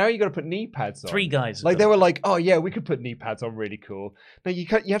 Yeah. But now you got to put knee pads on. 3 guys. Like they were like, oh yeah, we could put knee pads on, really cool. No, you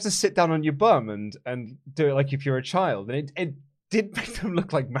have to sit down on your bum and do it like if you're a child. And it did make them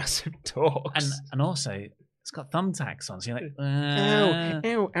look like massive dogs. And also, it's got thumbtacks on. So you're like,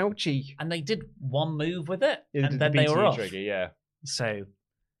 ow, ouchie. And they did one move with it, Yeah, and then they were off. Trigger, yeah. So,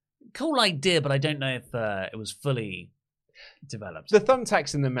 cool idea, but I don't know if it was fully developed. The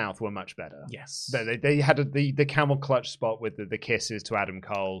thumbtacks in the mouth were much better. Yes. They had the camel clutch spot with the kisses to Adam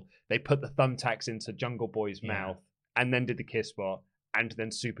Cole. They put the thumbtacks into Jungle Boy's mouth and then did the kiss spot and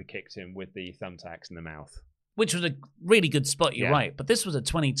then super kicked him with the thumbtacks in the mouth. Which was a really good spot, you're right. But this was a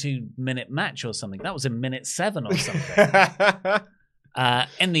 22-minute match or something. That was in minute 7 or something.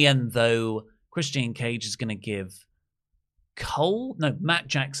 In the end, though, Christian Cage is going to give Matt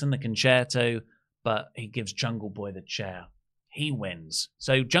Jackson the concerto, but he gives Jungle Boy the chair. He wins.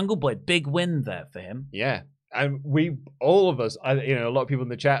 So Jungle Boy, big win there for him. Yeah. And all of us, a lot of people in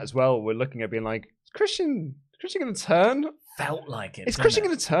the chat as well, were looking at being like, is Christian going to turn? Felt like it. Is Christian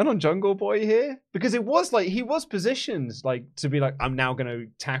going to turn on Jungle Boy here? Because it was like, he was positioned like to be like, I'm now going to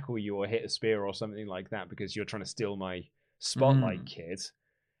tackle you or hit a spear or something like that because you're trying to steal my spotlight, kid.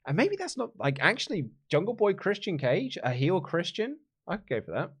 And maybe that's not like actually Jungle Boy Christian Cage, a heel Christian. I could go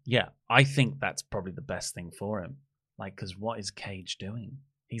for that. Yeah, I think that's probably the best thing for him. Like, because what is Cage doing?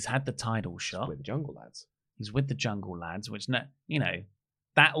 He's had the title shot. With the Jungle Lads. He's with the Jungle Lads, which,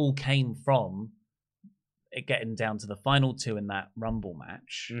 that all came from it getting down to the final two in that Rumble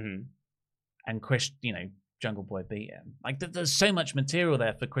match. Mm-hmm. And Jungle Boy beat him. Like, there's so much material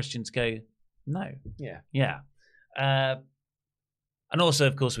there for Christian to go, no. Yeah. Yeah. And also,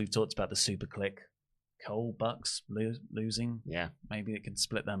 of course, we've talked about the Super Click. Cole, Bucks losing. Yeah. Maybe it can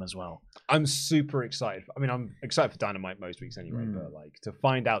split them as well. I'm super excited. I mean, I'm excited for Dynamite most weeks anyway, but like to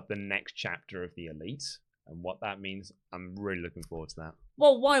find out the next chapter of the Elite and what that means, I'm really looking forward to that.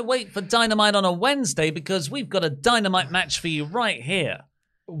 Well, why wait for Dynamite on a Wednesday? Because we've got a Dynamite match for you right here.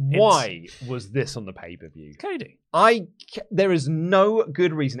 Why was this on the pay-per-view? Cody. There is no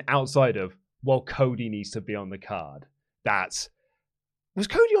good reason outside of, well, Cody needs to be on the card. Was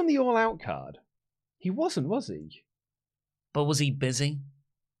Cody on the All Out card? He wasn't, was he? But was he busy?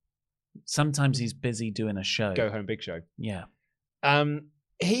 Sometimes he's busy doing a show. Go Home Big Show. Yeah.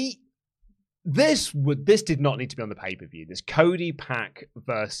 This did not need to be on the pay-per-view. This Cody Pac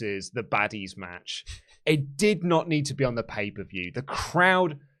versus the Baddies match. It did not need to be on the pay-per-view. The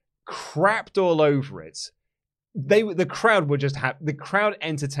crowd crapped all over it. The crowd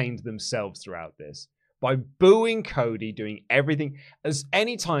entertained themselves throughout this by booing Cody, doing everything. As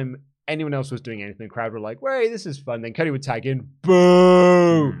anytime anyone else was doing anything, the crowd were like, "Hey, this is fun." Then Cody would tag in,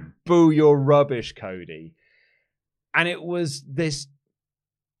 "Boo! Boo, you're rubbish, Cody." And it was this.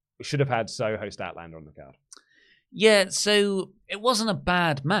 We should have had Soho Statlander on the card. Yeah, so it wasn't a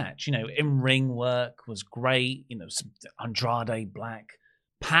bad match. In-ring work was great. Some Andrade, Black,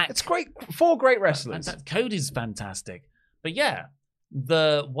 Pac. It's great. 4 great wrestlers. Cody's fantastic. But yeah,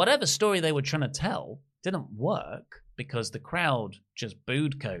 the whatever story they were trying to tell didn't work because the crowd just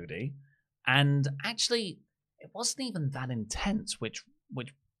booed Cody. And actually, it wasn't even that intense, which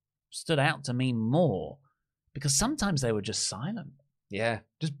stood out to me more because sometimes they were just silent. Yeah,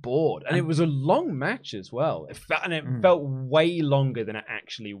 just bored. And it was a long match as well. It felt way longer than it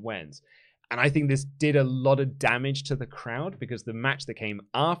actually went. And I think this did a lot of damage to the crowd because the match that came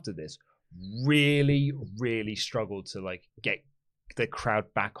after this really, really struggled to get the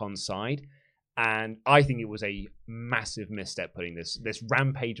crowd back on side. And I think it was a massive misstep putting this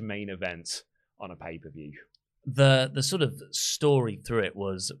Rampage main event on a pay-per-view. The sort of story through it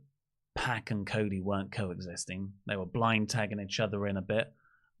was Pac and Cody weren't coexisting. They were blind tagging each other in a bit.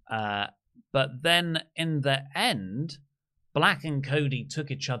 But then in the end, Black and Cody took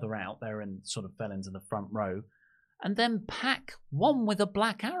each other out there and sort of fell into the front row. And then Pac won with a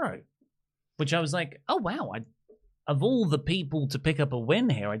Black Arrow, which I was like, oh, wow. Of all the people to pick up a win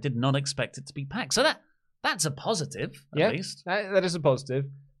here, I did not expect it to be Pac. So that's a positive, at least. That is a positive.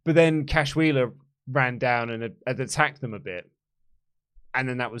 But then Cash Wheeler ran down and attacked them a bit. And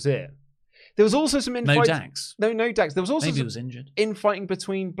then that was it. There was also some infighting. No Dax. No Dax. There was also maybe he was injured. Infighting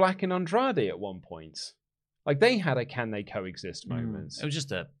between Black and Andrade at one point. Like they had a can they coexist moment. It was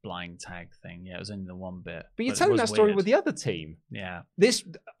just a blind tag thing. Yeah, it was only the one bit. But you're telling that story weird. With the other team. Yeah. This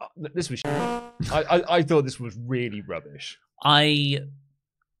was. I thought this was really rubbish.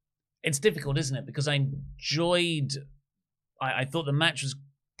 It's difficult, isn't it? Because I enjoyed. I thought the match was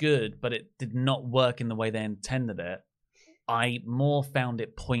good, but it did not work in the way they intended it. I more found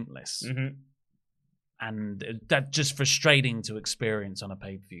it pointless. Mm-hmm. And that's just frustrating to experience on a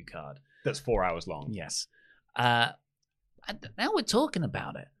pay-per-view card. That's 4 hours long. Yes. Now we're talking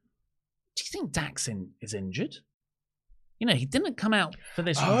about it. Do you think Dax is injured? He didn't come out for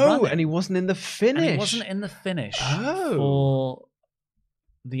this run. And he wasn't in the finish. For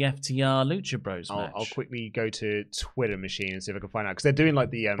the FTR Lucha Bros match. I'll quickly go to Twitter machine and see if I can find out. Because they're doing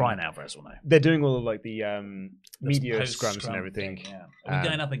the... Brian Alvarez will know. They're doing all of the media scrums and everything. Thing, yeah. Are we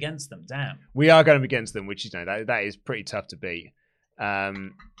going up against them? Damn. We are going up against them, which that is pretty tough to beat.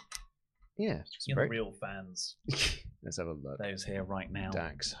 Yeah. You're the real fans. Let's have a look. Those here right now.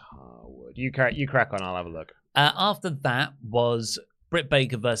 Dax Harwood. You crack on, I'll have a look. After that was Britt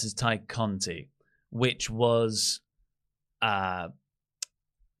Baker versus Ty Conti, which was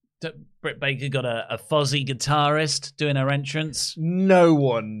Britt Baker got a Fozzy guitarist doing her entrance. No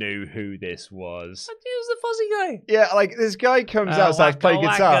one knew who this was. It was the Fozzy guy. Yeah, like this guy comes outside to play waka,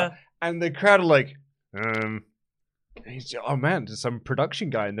 guitar, waka. and the crowd are like, oh man, there's some production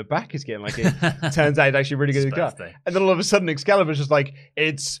guy in the back is getting like it. Turns out he's actually really good at guitar. birthday. And then all of a sudden Excalibur's just like,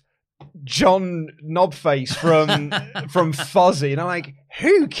 it's John Knobface from Fozzy. And I'm like,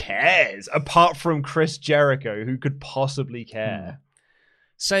 who cares? Apart from Chris Jericho, who could possibly care?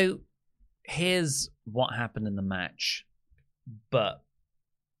 So here's what happened in the match, but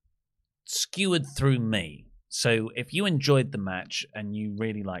skewered through me. So if you enjoyed the match and you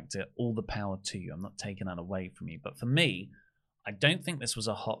really liked it, all the power to you. I'm not taking that away from you. But for me, I don't think this was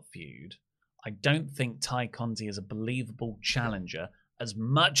a hot feud. I don't think Ty Conti is a believable challenger, as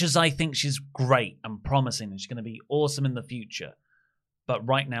much as I think she's great and promising and she's going to be awesome in the future. But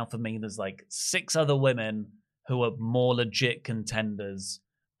right now, for me, there's like 6 other women who are more legit contenders.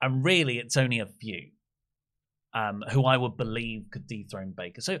 And really, it's only a few who I would believe could dethrone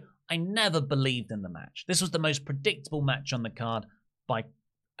Baker. So I never believed in the match. This was the most predictable match on the card by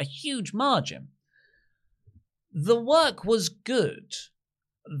a huge margin. The work was good.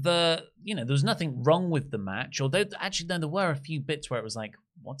 There was nothing wrong with the match, although actually there were a few bits where it was like,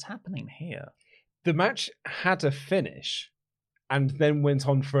 what's happening here? The match had a finish and then went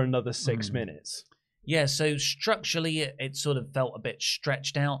on for another 6 minutes. Yeah, so structurally it sort of felt a bit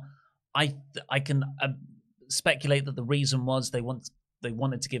stretched out. I can speculate that the reason was they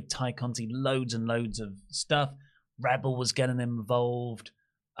wanted to give Ty Conti loads and loads of stuff. Rebel was getting involved.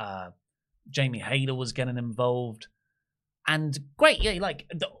 Jamie Hayter was getting involved. And great, yeah, like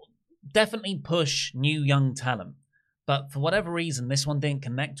definitely push new young talent. But for whatever reason, this one didn't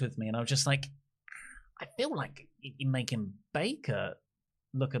connect with me. And I was just like, I feel like you're making Baker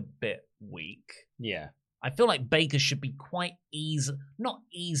look a bit weak. Yeah. I feel like Baker should be quite not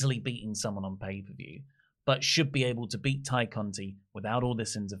easily beating someone on pay-per-view, but should be able to beat Ty Conti without all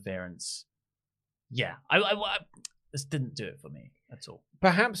this interference. Yeah, I this didn't do it for me at all.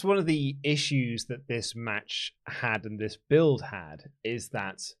 Perhaps one of the issues that this match had and this build had is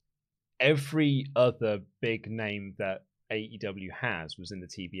that every other big name that AEW has was in the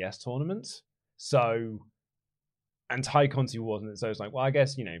TBS tournament. So, and Ty Conti wasn't. So it's like, well, I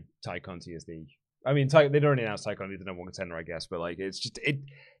guess, Ty Conti is the... I mean, they'd already announced Ty Conti, the number 1 contender, I guess. But like, it's just...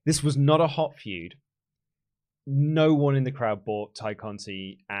 This was not a hot feud. No one in the crowd bought Ty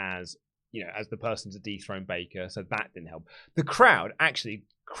Conti as the person to dethrone Baker, so that didn't help. The crowd, actually,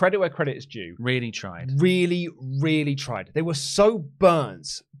 credit where credit is due, really tried. Really, really tried. They were so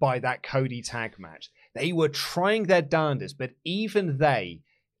burnt by that Cody tag match. They were trying their darndest, but even they,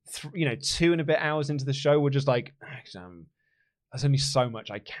 2 and a bit hours into the show, were just like, there's only so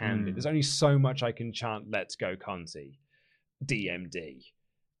much I can do. There's only so much I can chant, let's go Conti, DMD.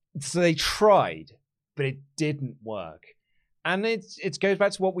 So they tried, but it didn't work. And it goes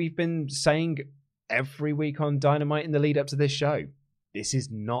back to what we've been saying every week on Dynamite in the lead up to this show. This is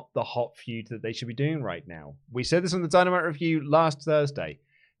not the hot feud that they should be doing right now. We said this on the Dynamite review last Thursday.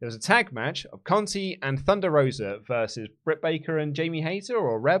 There was a tag match of Conti and Thunder Rosa versus Britt Baker and Jamie Hayter,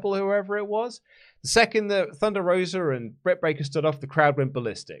 or Rebel, whoever it was. The second that Thunder Rosa and Britt Baker stood off, the crowd went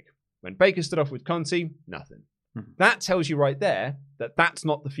ballistic. When Baker stood off with Conti, nothing. That tells you right there that that's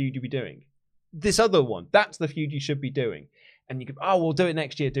not the feud you'll be doing. This other one, that's the feud you should be doing. And you go, we'll do it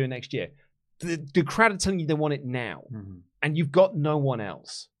next year, The crowd are telling you they want it now. And you've got no one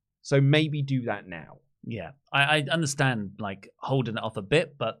else. So maybe do that now. Yeah, I understand, like, holding it off a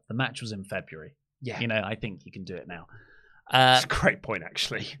bit, but the match was in February. Yeah. I think you can do it now. That's a great point,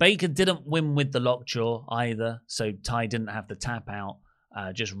 actually. Baker didn't win with the lockjaw either, so Ty didn't have to tap out,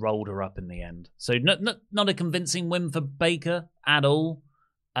 just rolled her up in the end. So not a convincing win for Baker at all.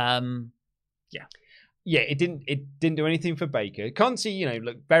 Yeah. Yeah, it didn't do anything for Baker. Conti,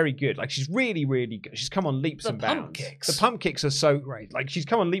 looked very good. Like, she's really, really good. She's come on leaps and bounds. The pump kicks are so great. Like, she's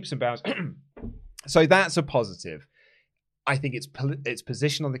come on leaps and bounds. So that's a positive. I think its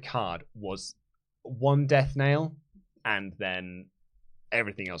position on the card was one death nail, and then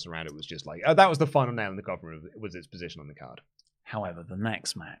everything else around it was just like, that was the final nail in the coffin, was its position on the card. However, the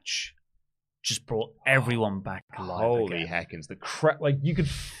next match just brought everyone back alive. Holy again. heckins. The crap, like, you could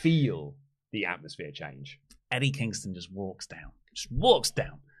feel the atmosphere change. Eddie Kingston just walks down.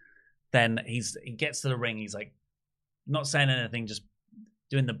 Then he gets to the ring. He's like, not saying anything, just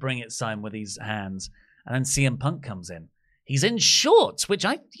doing the bring it sign with his hands. And then CM Punk comes in. He's in shorts, which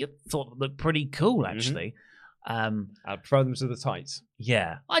I thought looked pretty cool, actually. I'd prefer them to the tights.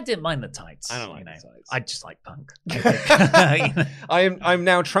 Yeah, I didn't mind the tights. I don't like the tights. I just like Punk. I'm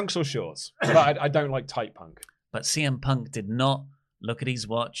now trunks or shorts, but I don't like tight Punk. But CM Punk did not look at his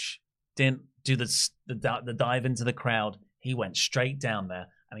watch, didn't do the dive into the crowd. He went straight down there,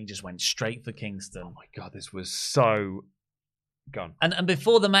 and he just went straight for Kingston. Oh my God, this was so gone. And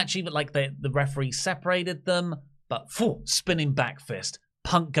before the match, even like the referee separated them, but spinning back fist.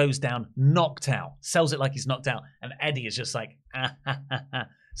 Punk goes down, knocked out, sells it like he's knocked out, and Eddie is just like,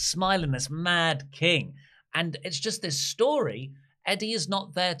 smiling, this mad king. And it's just this story. Eddie is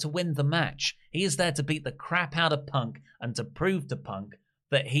not there to win the match. He is there to beat the crap out of Punk and to prove to Punk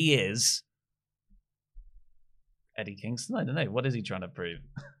that he is Eddie Kingston. I don't know. What is he trying to prove?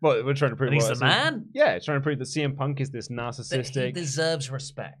 Well, we're trying to prove that he's the man. Yeah, it's trying to prove that CM Punk is this narcissistic. That he deserves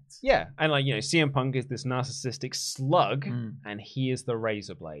respect. Yeah, and CM Punk is this narcissistic slug, and he is the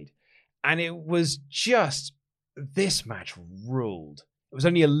razor blade. And it was just, this match ruled. It was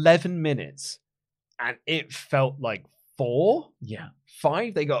only 11 minutes, and it felt like 4? Yeah.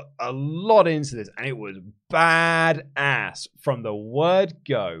 5? They got a lot into this, and it was badass from the word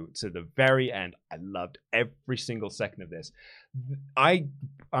go to the very end. I loved every single second of this.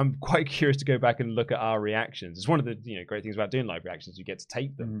 I'm quite curious to go back and look at our reactions. It's one of the great things about doing live reactions. You get to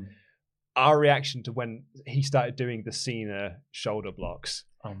tape them. Our reaction to when he started doing the Cena shoulder blocks.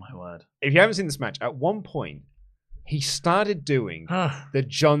 Oh my word. If you haven't seen this match, at one point, he started doing the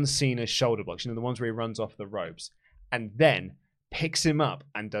John Cena shoulder blocks, the ones where he runs off the ropes, and then picks him up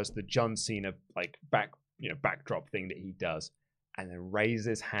and does the John Cena backdrop thing that he does, and then raises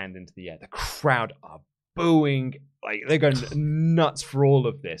his hand into the air. The crowd are booing, like they're going nuts for all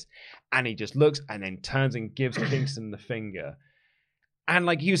of this, and he just looks and then turns and gives Kingston the finger. And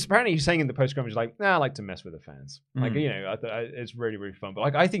like he was saying in the post-scrum, he's like, I like to mess with the fans. Like, it's really, really fun. But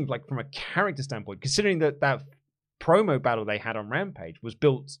like, I think like from a character standpoint, considering that promo battle they had on Rampage was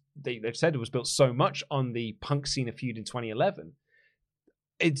built, they've said it was built so much on the Punk Cena feud in 2011.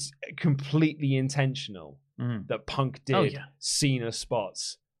 It's completely intentional that Punk did Cena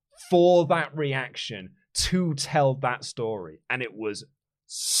spots for that reaction to tell that story. And it was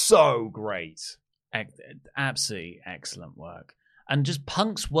so great. Absolutely excellent work. And just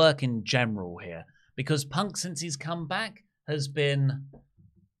Punk's work in general here, because Punk, since he's come back, has been,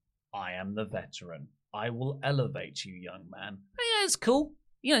 I am the veteran. I will elevate you, young man. Yeah, it's cool.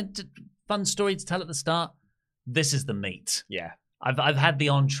 Fun story to tell at the start. This is the meat. Yeah. I've had the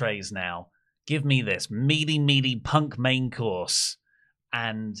entrees now. Give me this meaty Punk main course.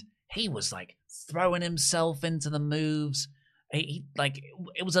 And he was like throwing himself into the moves. He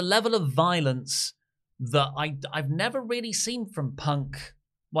it was a level of violence that I've never really seen from Punk.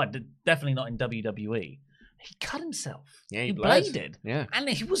 Well, definitely not in WWE. He cut himself. Yeah, he bladed. Yeah. And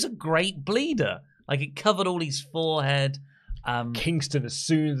he was a great bleeder. Like, it covered all his forehead. Kingston,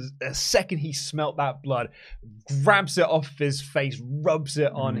 a second he smelt that blood, grabs it off his face, rubs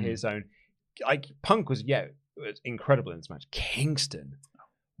it on his own. Like, Punk was incredible in this match. Kingston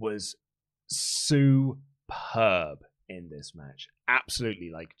was superb in this match. Absolutely,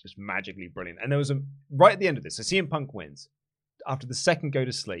 like, just magically brilliant. And there was right at the end of this, so CM Punk wins. After the second go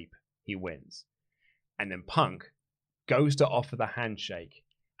to sleep, he wins. And then Punk goes to offer the handshake,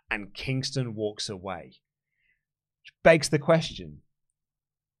 and Kingston walks away. Which begs the question,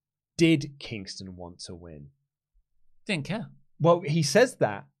 did Kingston want to win? Didn't care. Well, he says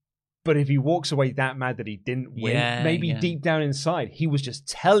that, but if he walks away that mad that he didn't win, maybe deep down inside, he was just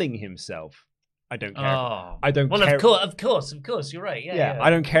telling himself, I don't care. I don't care. Well, of course, you're right. Yeah. I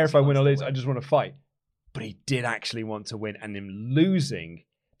don't care if I win or lose. I just want to fight. But he did actually want to win, and him losing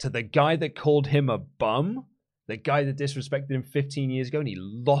to the guy that called him a bum, the guy that disrespected him 15 years ago, and he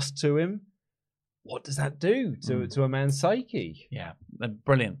lost to him. What does that do to a man's psyche? Yeah,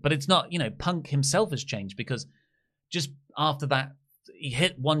 brilliant. But it's not, Punk himself has changed, because just after that, he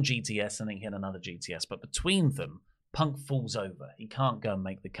hit one GTS and then he hit another GTS. But between them, Punk falls over. He can't go and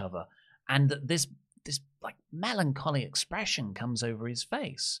make the cover. And this like melancholy expression comes over his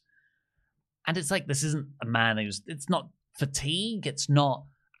face. And it's like, this isn't a man it's not fatigue. It's not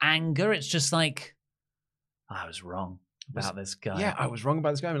anger. It's just like, I was wrong about this guy. Yeah, I was wrong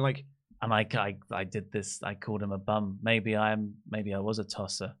about this guy. I mean, like, and I did this. I called him a bum. Maybe I was a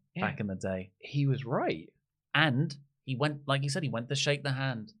tosser back in the day. He was right. And he went, like you said, he went to shake the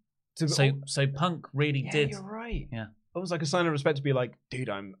hand. So Punk really did. You're right. Yeah. Almost like a sign of respect to be like, dude,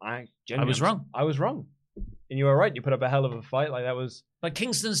 I was wrong. I was wrong. And you were right. You put up a hell of a fight. Like, that was... But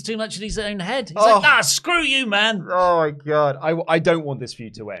Kingston's too much in his own head. He's like, screw you, man. Oh, my God. I don't want this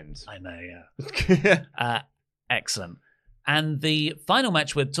feud to end. I know, yeah. Excellent. And the final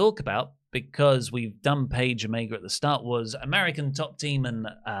match we'll talk about, because we've done Page Omega at the start, was American Top Team and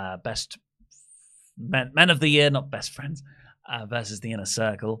Best Men of the Year, not Best Friends, versus the Inner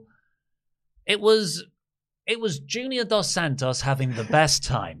Circle. It was It was Junior Dos Santos having the best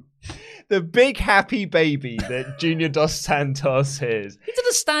time. The big happy baby that Junior Dos Santos is. He did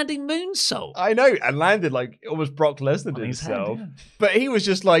a standing moonsault. I know, and landed like almost Brock Lesnar did himself. Head, yeah. But he was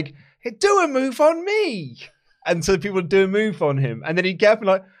just like, hey, do a move on me. And so people would do a move on him. And then he'd get up and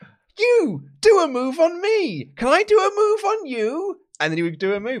like, you, do a move on me. Can I do a move on you? And then he would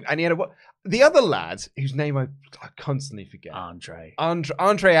do a move. And he had the other lad, whose name I constantly forget. Andre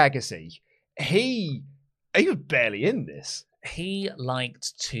Agassi. He was barely in this. He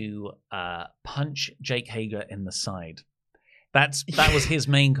liked to punch Jake Hager in the side. That was his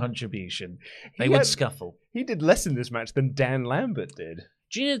main contribution. They would scuffle. He did less in this match than Dan Lambert did.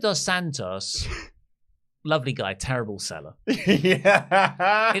 Junior Dos Santos, lovely guy, terrible seller.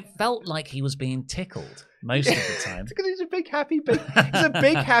 Yeah. It felt like he was being tickled most of the time. Because he's a big happy baby. He's a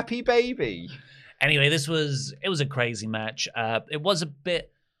big happy baby. Anyway, it was a crazy match. It was a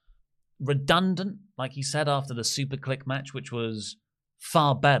bit redundant, like you said, after the Super Click match, which was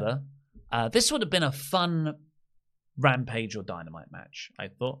far better. This would have been a fun Rampage or Dynamite match, I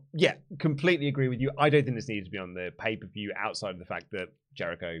thought. Yeah, completely agree with you. I don't think this needed to be on the pay-per-view outside of the fact that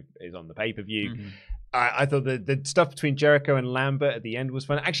Jericho is on the pay-per-view. Mm-hmm. I thought the stuff between Jericho and Lambert at the end was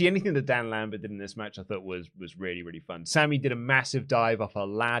fun. Actually, anything that Dan Lambert did in this match I thought was really, really fun. Sammy did a massive dive off a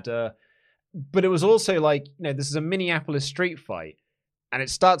ladder. But it was also like, this is a Minneapolis street fight. And it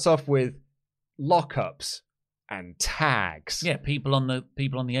starts off with lockups and tags. Yeah, people on the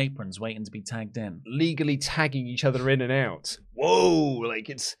aprons waiting to be tagged in. Legally tagging each other in and out. Whoa, like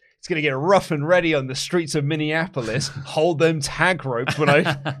it's going to get rough and ready on the streets of Minneapolis. Hold them tag ropes when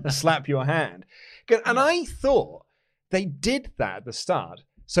I slap your hand. And I thought they did that at the start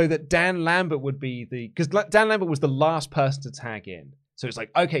so that Dan Lambert would be because Dan Lambert was the last person to tag in. So it's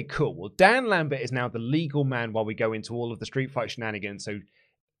like, okay, cool. Well, Dan Lambert is now the legal man while we go into all of the street fight shenanigans. So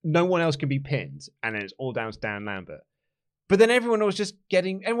no one else can be pinned. And then it's all down to Dan Lambert. But then everyone was just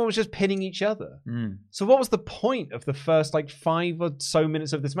pinning each other. Mm. So what was the point of the first 5 or so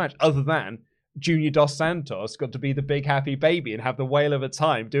minutes of this match other than Junior Dos Santos got to be the big happy baby and have the whale of a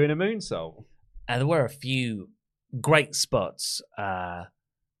time doing a moonsault? There were a few great spots.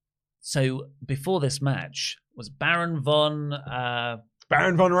 So before this match was Baron von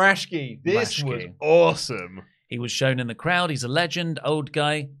Raschke. This was awesome. He was shown in the crowd. He's a legend, old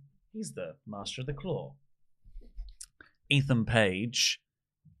guy. He's the master of the claw. Ethan Page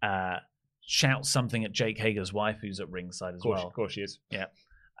shouts something at Jake Hager's wife, who's at ringside as well. Of course she is. Yeah.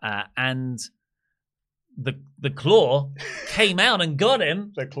 And the claw came out and got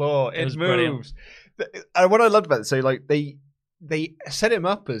him. The claw, it moves. And what I loved about it, so they set him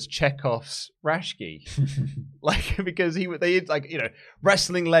up as Chekhov's Raschke, because they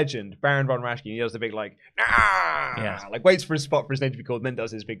wrestling legend Baron von Raschke. He does the big waits for his spot for his name to be called, and then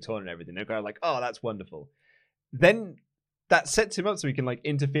does his big taunt and everything. They're kind of oh, that's wonderful. Then that sets him up so he can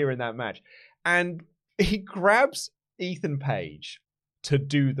interfere in that match, and he grabs Ethan Page to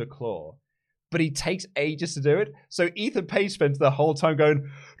do the claw, but he takes ages to do it. So Ethan Page spends the whole time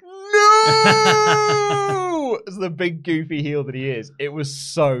going, no! As the big goofy heel that he is. It was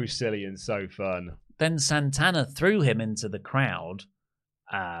so silly and so fun. Then Santana threw him into the crowd,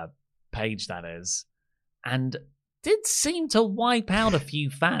 Page that is, and did seem to wipe out a few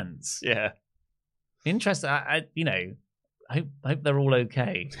fans. Yeah. Interesting. I hope they're all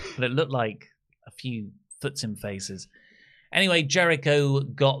okay. But it looked like a few foots in faces. Anyway, Jericho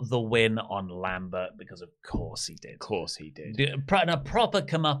got the win on Lambert because of course he did. Of course he did. And a proper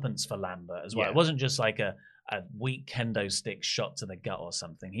comeuppance for Lambert as well. Yeah. It wasn't just like a weak kendo stick shot to the gut or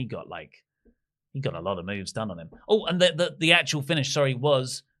something. He got a lot of moves done on him. Oh, and the actual finish,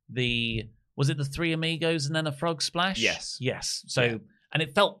 was it the Three Amigos and then a frog splash? Yes. So and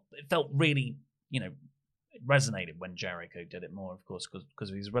it felt really, it resonated when Jericho did it more, of course, because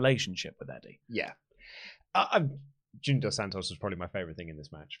of his relationship with Eddie. Yeah. Junior Dos Santos was probably my favorite thing in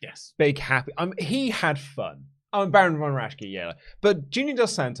this match. Yes. Big happy. He had fun. Baron von Raschke, yeah. But Junior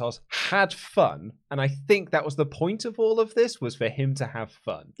Dos Santos had fun, and I think that was the point of all of this, was for him to have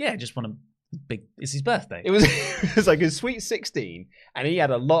fun. Yeah, just want it's his birthday. It was like his sweet 16, and he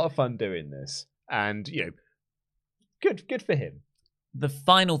had a lot of fun doing this. And, good for him. The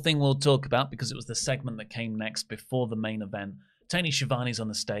final thing we'll talk about, because it was the segment that came next before the main event, Tony Schiavone's on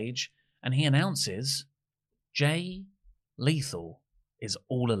the stage, and he announces Jay Lethal is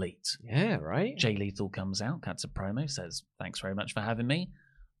All Elite. Yeah, right. Jay Lethal comes out, cuts a promo, says, thanks very much for having me.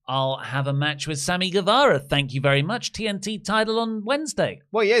 I'll have a match with Sammy Guevara. Thank you very much. TNT title on Wednesday.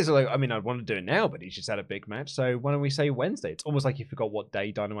 Well, yeah, so I want to do it now, but he's just had a big match. So why don't we say Wednesday? It's almost like he forgot what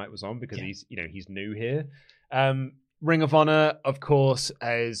day Dynamite was on because he's new here. Ring of Honor, of course,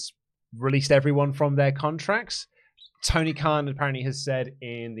 has released everyone from their contracts. Tony Khan apparently has said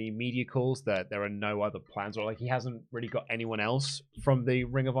in the media calls that there are no other plans, or like he hasn't really got anyone else from the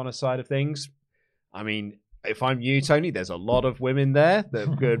Ring of Honor side of things. I mean, if I'm you, Tony, there's a lot of women there. The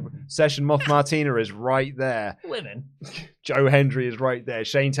good Session Moth Martina is right there. Women. Joe Hendry is right there.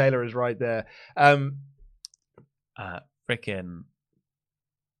 Shane Taylor is right there. Frickin'.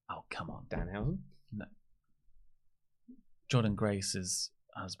 Oh, come on. Danhausen? No. Jordan Grace's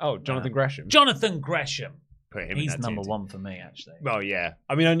husband. Oh, Jonathan Gresham. Jonathan Gresham. Put him He's in that number team. one for me, actually. Oh yeah,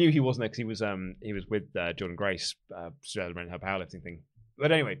 I mean, I knew he wasn't there because he was with Jordan Grace, celebrating her powerlifting thing.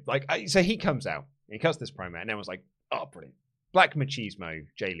 But anyway, so he comes out, and he cuts this promo, and everyone's like, "Oh, brilliant, Black Machismo,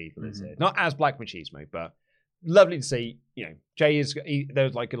 Jay Lethal is here." Not as Black Machismo, but lovely to see. You know, Jay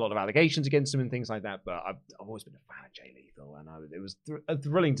there's like a lot of allegations against him and things like that, but I've always been a fan of Jay Lethal, and it was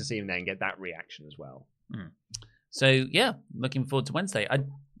thrilling to see him there and get that reaction as well. So yeah, looking forward to Wednesday.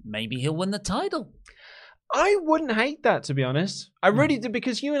 Maybe he'll win the title. I wouldn't hate that, to be honest. I really did,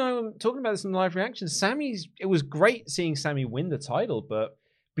 because you and I were talking about this in the live reaction. It was great seeing Sammy win the title, but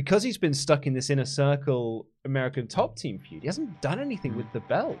because he's been stuck in this Inner Circle American Top Team feud, he hasn't done anything with the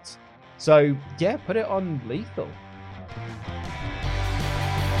belt. So, yeah, put it on Lethal.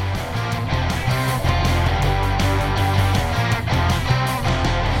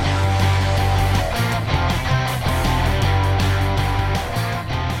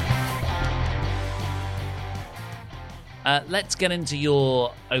 Let's get into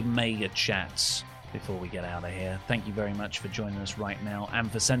your Omega chats before we get out of here. Thank you very much for joining us right now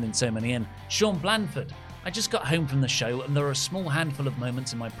and for sending so many in. Sean Blandford, I just got home from the show and there are a small handful of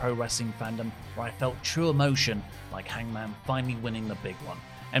moments in my pro wrestling fandom where I felt true emotion, like Hangman finally winning the big one.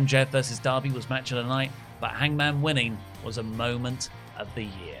 MJF versus Darby was match of the night, but Hangman winning was a moment of the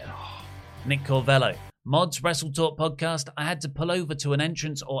year. Nick Corvello, Mods Wrestle Talk podcast, I had to pull over to an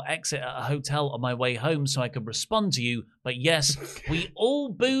entrance or exit at a hotel on my way home so I could respond to you. But yes, we all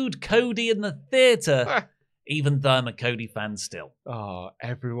booed Cody in the theatre, even though I'm a Cody fan still. Oh,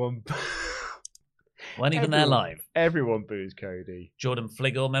 everyone. Weren't even there live. Everyone boos Cody. Jordan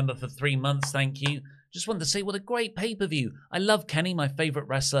Fligor, member for 3 months, thank you. Just wanted to say what a great pay-per-view. I love Kenny, my favourite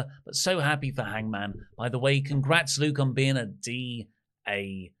wrestler, but so happy for Hangman. By the way, congrats Luke on being a D.A.D.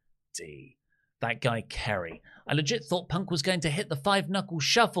 That guy Kerry. I legit thought Punk was going to hit the 5-knuckle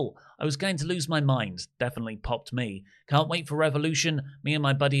shuffle. I was going to lose my mind. Definitely popped me. Can't wait for Revolution. Me and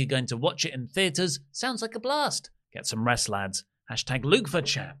my buddy are going to watch it in theatres. Sounds like a blast. Get some rest, lads. Hashtag Luke for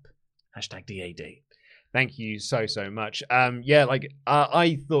champ. Hashtag DAD. Thank you so much.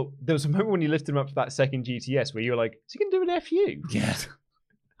 I thought there was a moment when you lifted him up for that second GTS where you were like, is he going to do an FU? Yeah.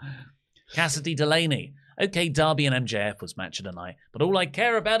 Cassidy Delaney. Okay, Darby and MJF was match of the night, but all I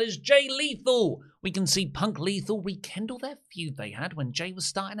care about is Jay Lethal. We can see Punk Lethal rekindle their feud they had when Jay was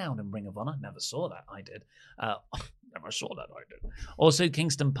starting out in Ring of Honor. Never saw that, I did. Never saw that, I did. Also,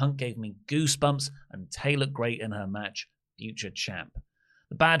 Kingston Punk gave me goosebumps, and Tay looked great in her match. Future champ.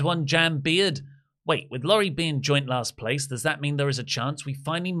 The bad one, Jam Beard. Wait, with Laurie being joint last place, does that mean there is a chance we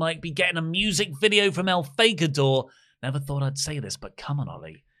finally might be getting a music video from El Fakador? Never thought I'd say this, but come on,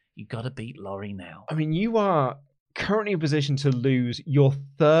 Ollie. You got to beat Laurie now. I mean, you are currently in position to lose your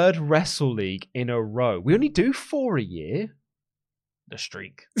 3rd Wrestle League in a row. We only do 4 a year. The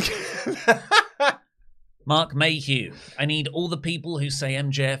streak. Mark Mayhew. I need all the people who say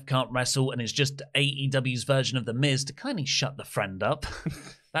MJF can't wrestle and is just AEW's version of The Miz to kindly shut the friend up.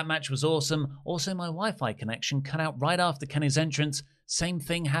 That match was awesome. Also, my Wi-Fi connection cut out right after Kenny's entrance. Same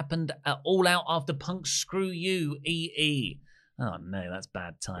thing happened at All Out after Punk's Screw You, EE. Oh no, that's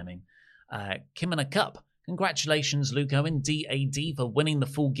bad timing. Kim and a Cup. Congratulations, Luke Owen, DAD, for winning the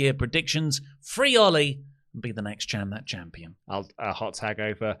Full Gear predictions. Free Ollie and be the next champion. I'll hot tag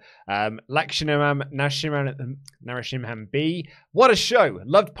over. Lakshinam Narashimham B. What a show.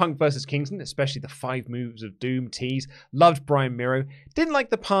 Loved Punk versus Kingston, especially the 5 moves of doom tease. Loved Brian Miro. Didn't like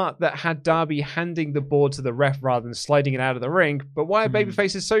the part that had Darby handing the board to the ref rather than sliding it out of the ring, but why are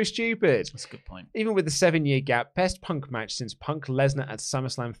babyfaces so stupid? That's a good point. Even with the 7-year gap, best Punk match since Punk Lesnar at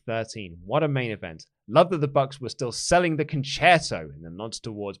SummerSlam 13. What a main event. Love that the Bucks were still selling the concerto in the nods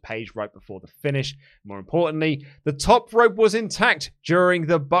towards Page right before the finish. More importantly, the top rope was intact during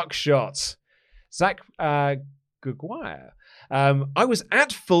the buckshot. Zach Guguire. I was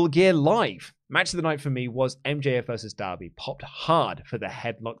at Full Gear Live. Match of the night for me was MJF versus Darby. Popped hard for the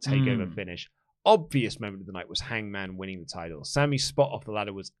headlock takeover finish. Obvious moment of the night was Hangman winning the title. Sammy's spot off the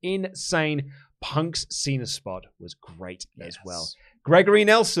ladder was insane. Punk's Cena spot was great as well. Gregory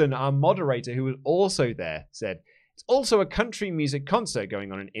Nelson, our moderator, who was also there, said, It's also a country music concert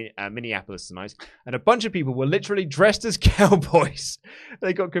going on in Minneapolis tonight, and a bunch of people were literally dressed as cowboys.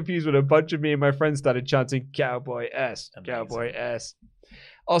 They got confused when a bunch of me and my friends started chanting Cowboy S, Cowboy S.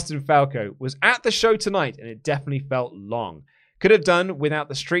 Austin Falco was at the show tonight, and it definitely felt long. Could have done without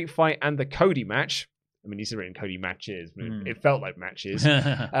the street fight and the Cody match. I mean, he's written Cody matches, but it felt like matches.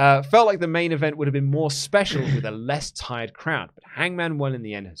 Felt like the main event would have been more special with a less tired crowd. But Hangman won in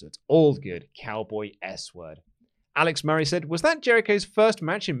the end, so it's all good. Cowboy S word. Alex Murray said, was that Jericho's first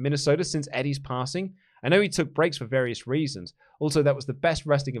match in Minnesota since Eddie's passing? I know he took breaks for various reasons. Also, that was the best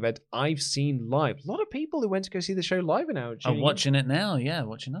wrestling event I've seen live. A lot of people who went to go see the show live are now. I'm watching it now, yeah,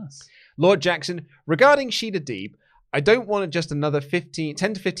 watching us. Lord Jackson, regarding Sheeta Deeb, I don't want just another 10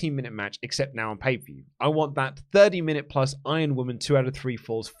 to 15 minute match, except now on pay-per-view. I want that 30-minute plus Iron Woman 2 out of 3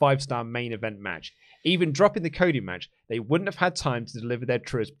 falls 5-star main event match. Even dropping the Cody match, they wouldn't have had time to deliver their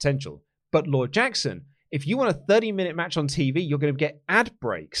truest potential. But Lord Jackson, if you want a 30-minute match on TV, you're going to get ad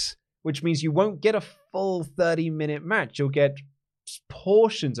breaks, which means you won't get a full 30-minute match. You'll get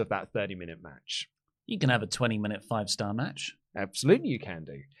portions of that 30-minute match. You can have a 20-minute 5-star match. Absolutely you can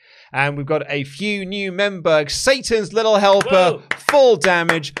do. And we've got a few new members. Satan's Little Helper, Whoa. Full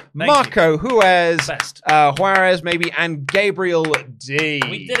Damage, Marco Juarez maybe, and Gabriel D.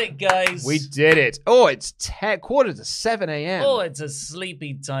 We did it, guys. We did it. Oh, it's 7:15 a.m. Oh, it's a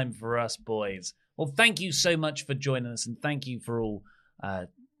sleepy time for us, boys. Well, thank you so much for joining us, and thank you for all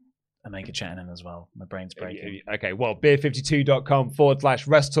Omega chatting in as well. My brain's breaking. Okay, well,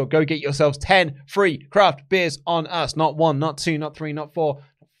 beer52.com/WrestleTalk. Go get yourselves 10 free craft beers on us. Not 1, not 2, not 3, not 4, not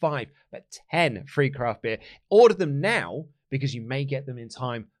 5, but 10 free craft beer. Order them now because you may get them in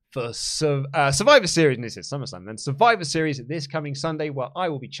time for Survivor Series. And this is SummerSlam. Then Survivor Series this coming Sunday, where I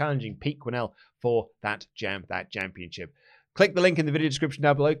will be challenging Pete Quinnell for that championship. Click the link in the video description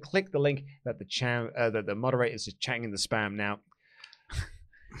down below. Click the link that the moderator is chatting in the spam now.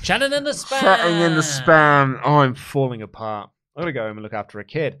 Chatting in the spam. Chatting in the spam. Oh, I'm falling apart. I'm going to go home and look after a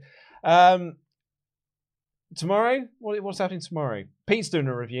kid. Tomorrow? What's happening tomorrow? Pete's doing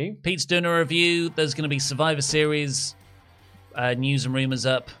a review. There's going to be Survivor Series news and rumors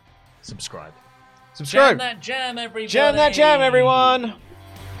up. Subscribe. Jam that jam, everybody. Jam that jam, everyone.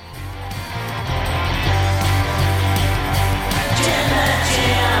 Jam that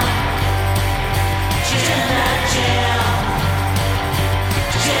jam. Jam that jam.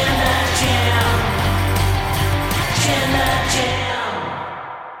 Jam that jam. Jam that jam.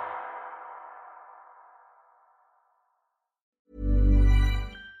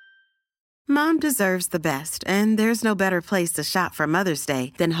 Mom deserves the best, and there's no better place to shop for Mother's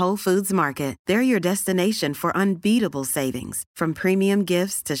Day than Whole Foods Market. They're your destination for unbeatable savings, from premium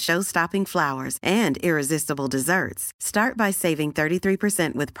gifts to show-stopping flowers and irresistible desserts. Start by saving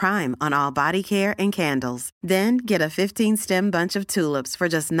 33% with Prime on all body care and candles. Then get a 15-stem bunch of tulips for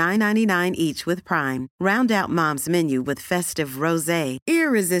just $9.99 each with Prime. Round out Mom's menu with festive rosé,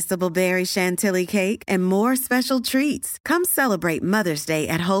 irresistible berry chantilly cake, and more special treats. Come celebrate Mother's Day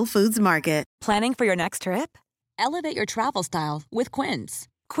at Whole Foods Market. Planning for your next trip? Elevate your travel style with Quince.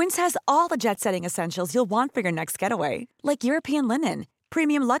 Quince has all the jet-setting essentials you'll want for your next getaway, like European linen,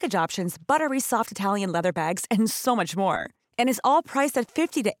 premium luggage options, buttery soft Italian leather bags, and so much more. And is all priced at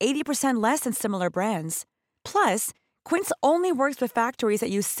 50 to 80% less than similar brands. Plus, Quince only works with factories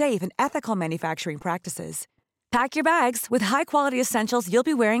that use safe and ethical manufacturing practices. Pack your bags with high-quality essentials you'll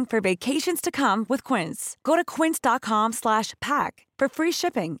be wearing for vacations to come with Quince. Go to quince.com/pack for free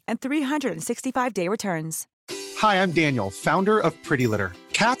shipping and 365-day returns. Hi, I'm Daniel, founder of Pretty Litter.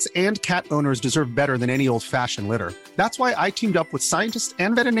 Cats and cat owners deserve better than any old-fashioned litter. That's why I teamed up with scientists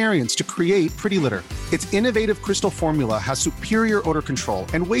and veterinarians to create Pretty Litter. Its innovative crystal formula has superior odor control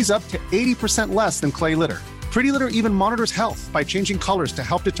and weighs up to 80% less than clay litter. Pretty Litter even monitors health by changing colors to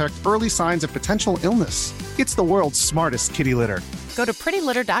help detect early signs of potential illness. It's the world's smartest kitty litter. Go to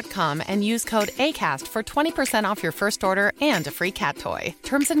prettylitter.com and use code ACAST for 20% off your first order and a free cat toy.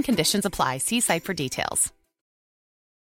 Terms and conditions apply. See site for details.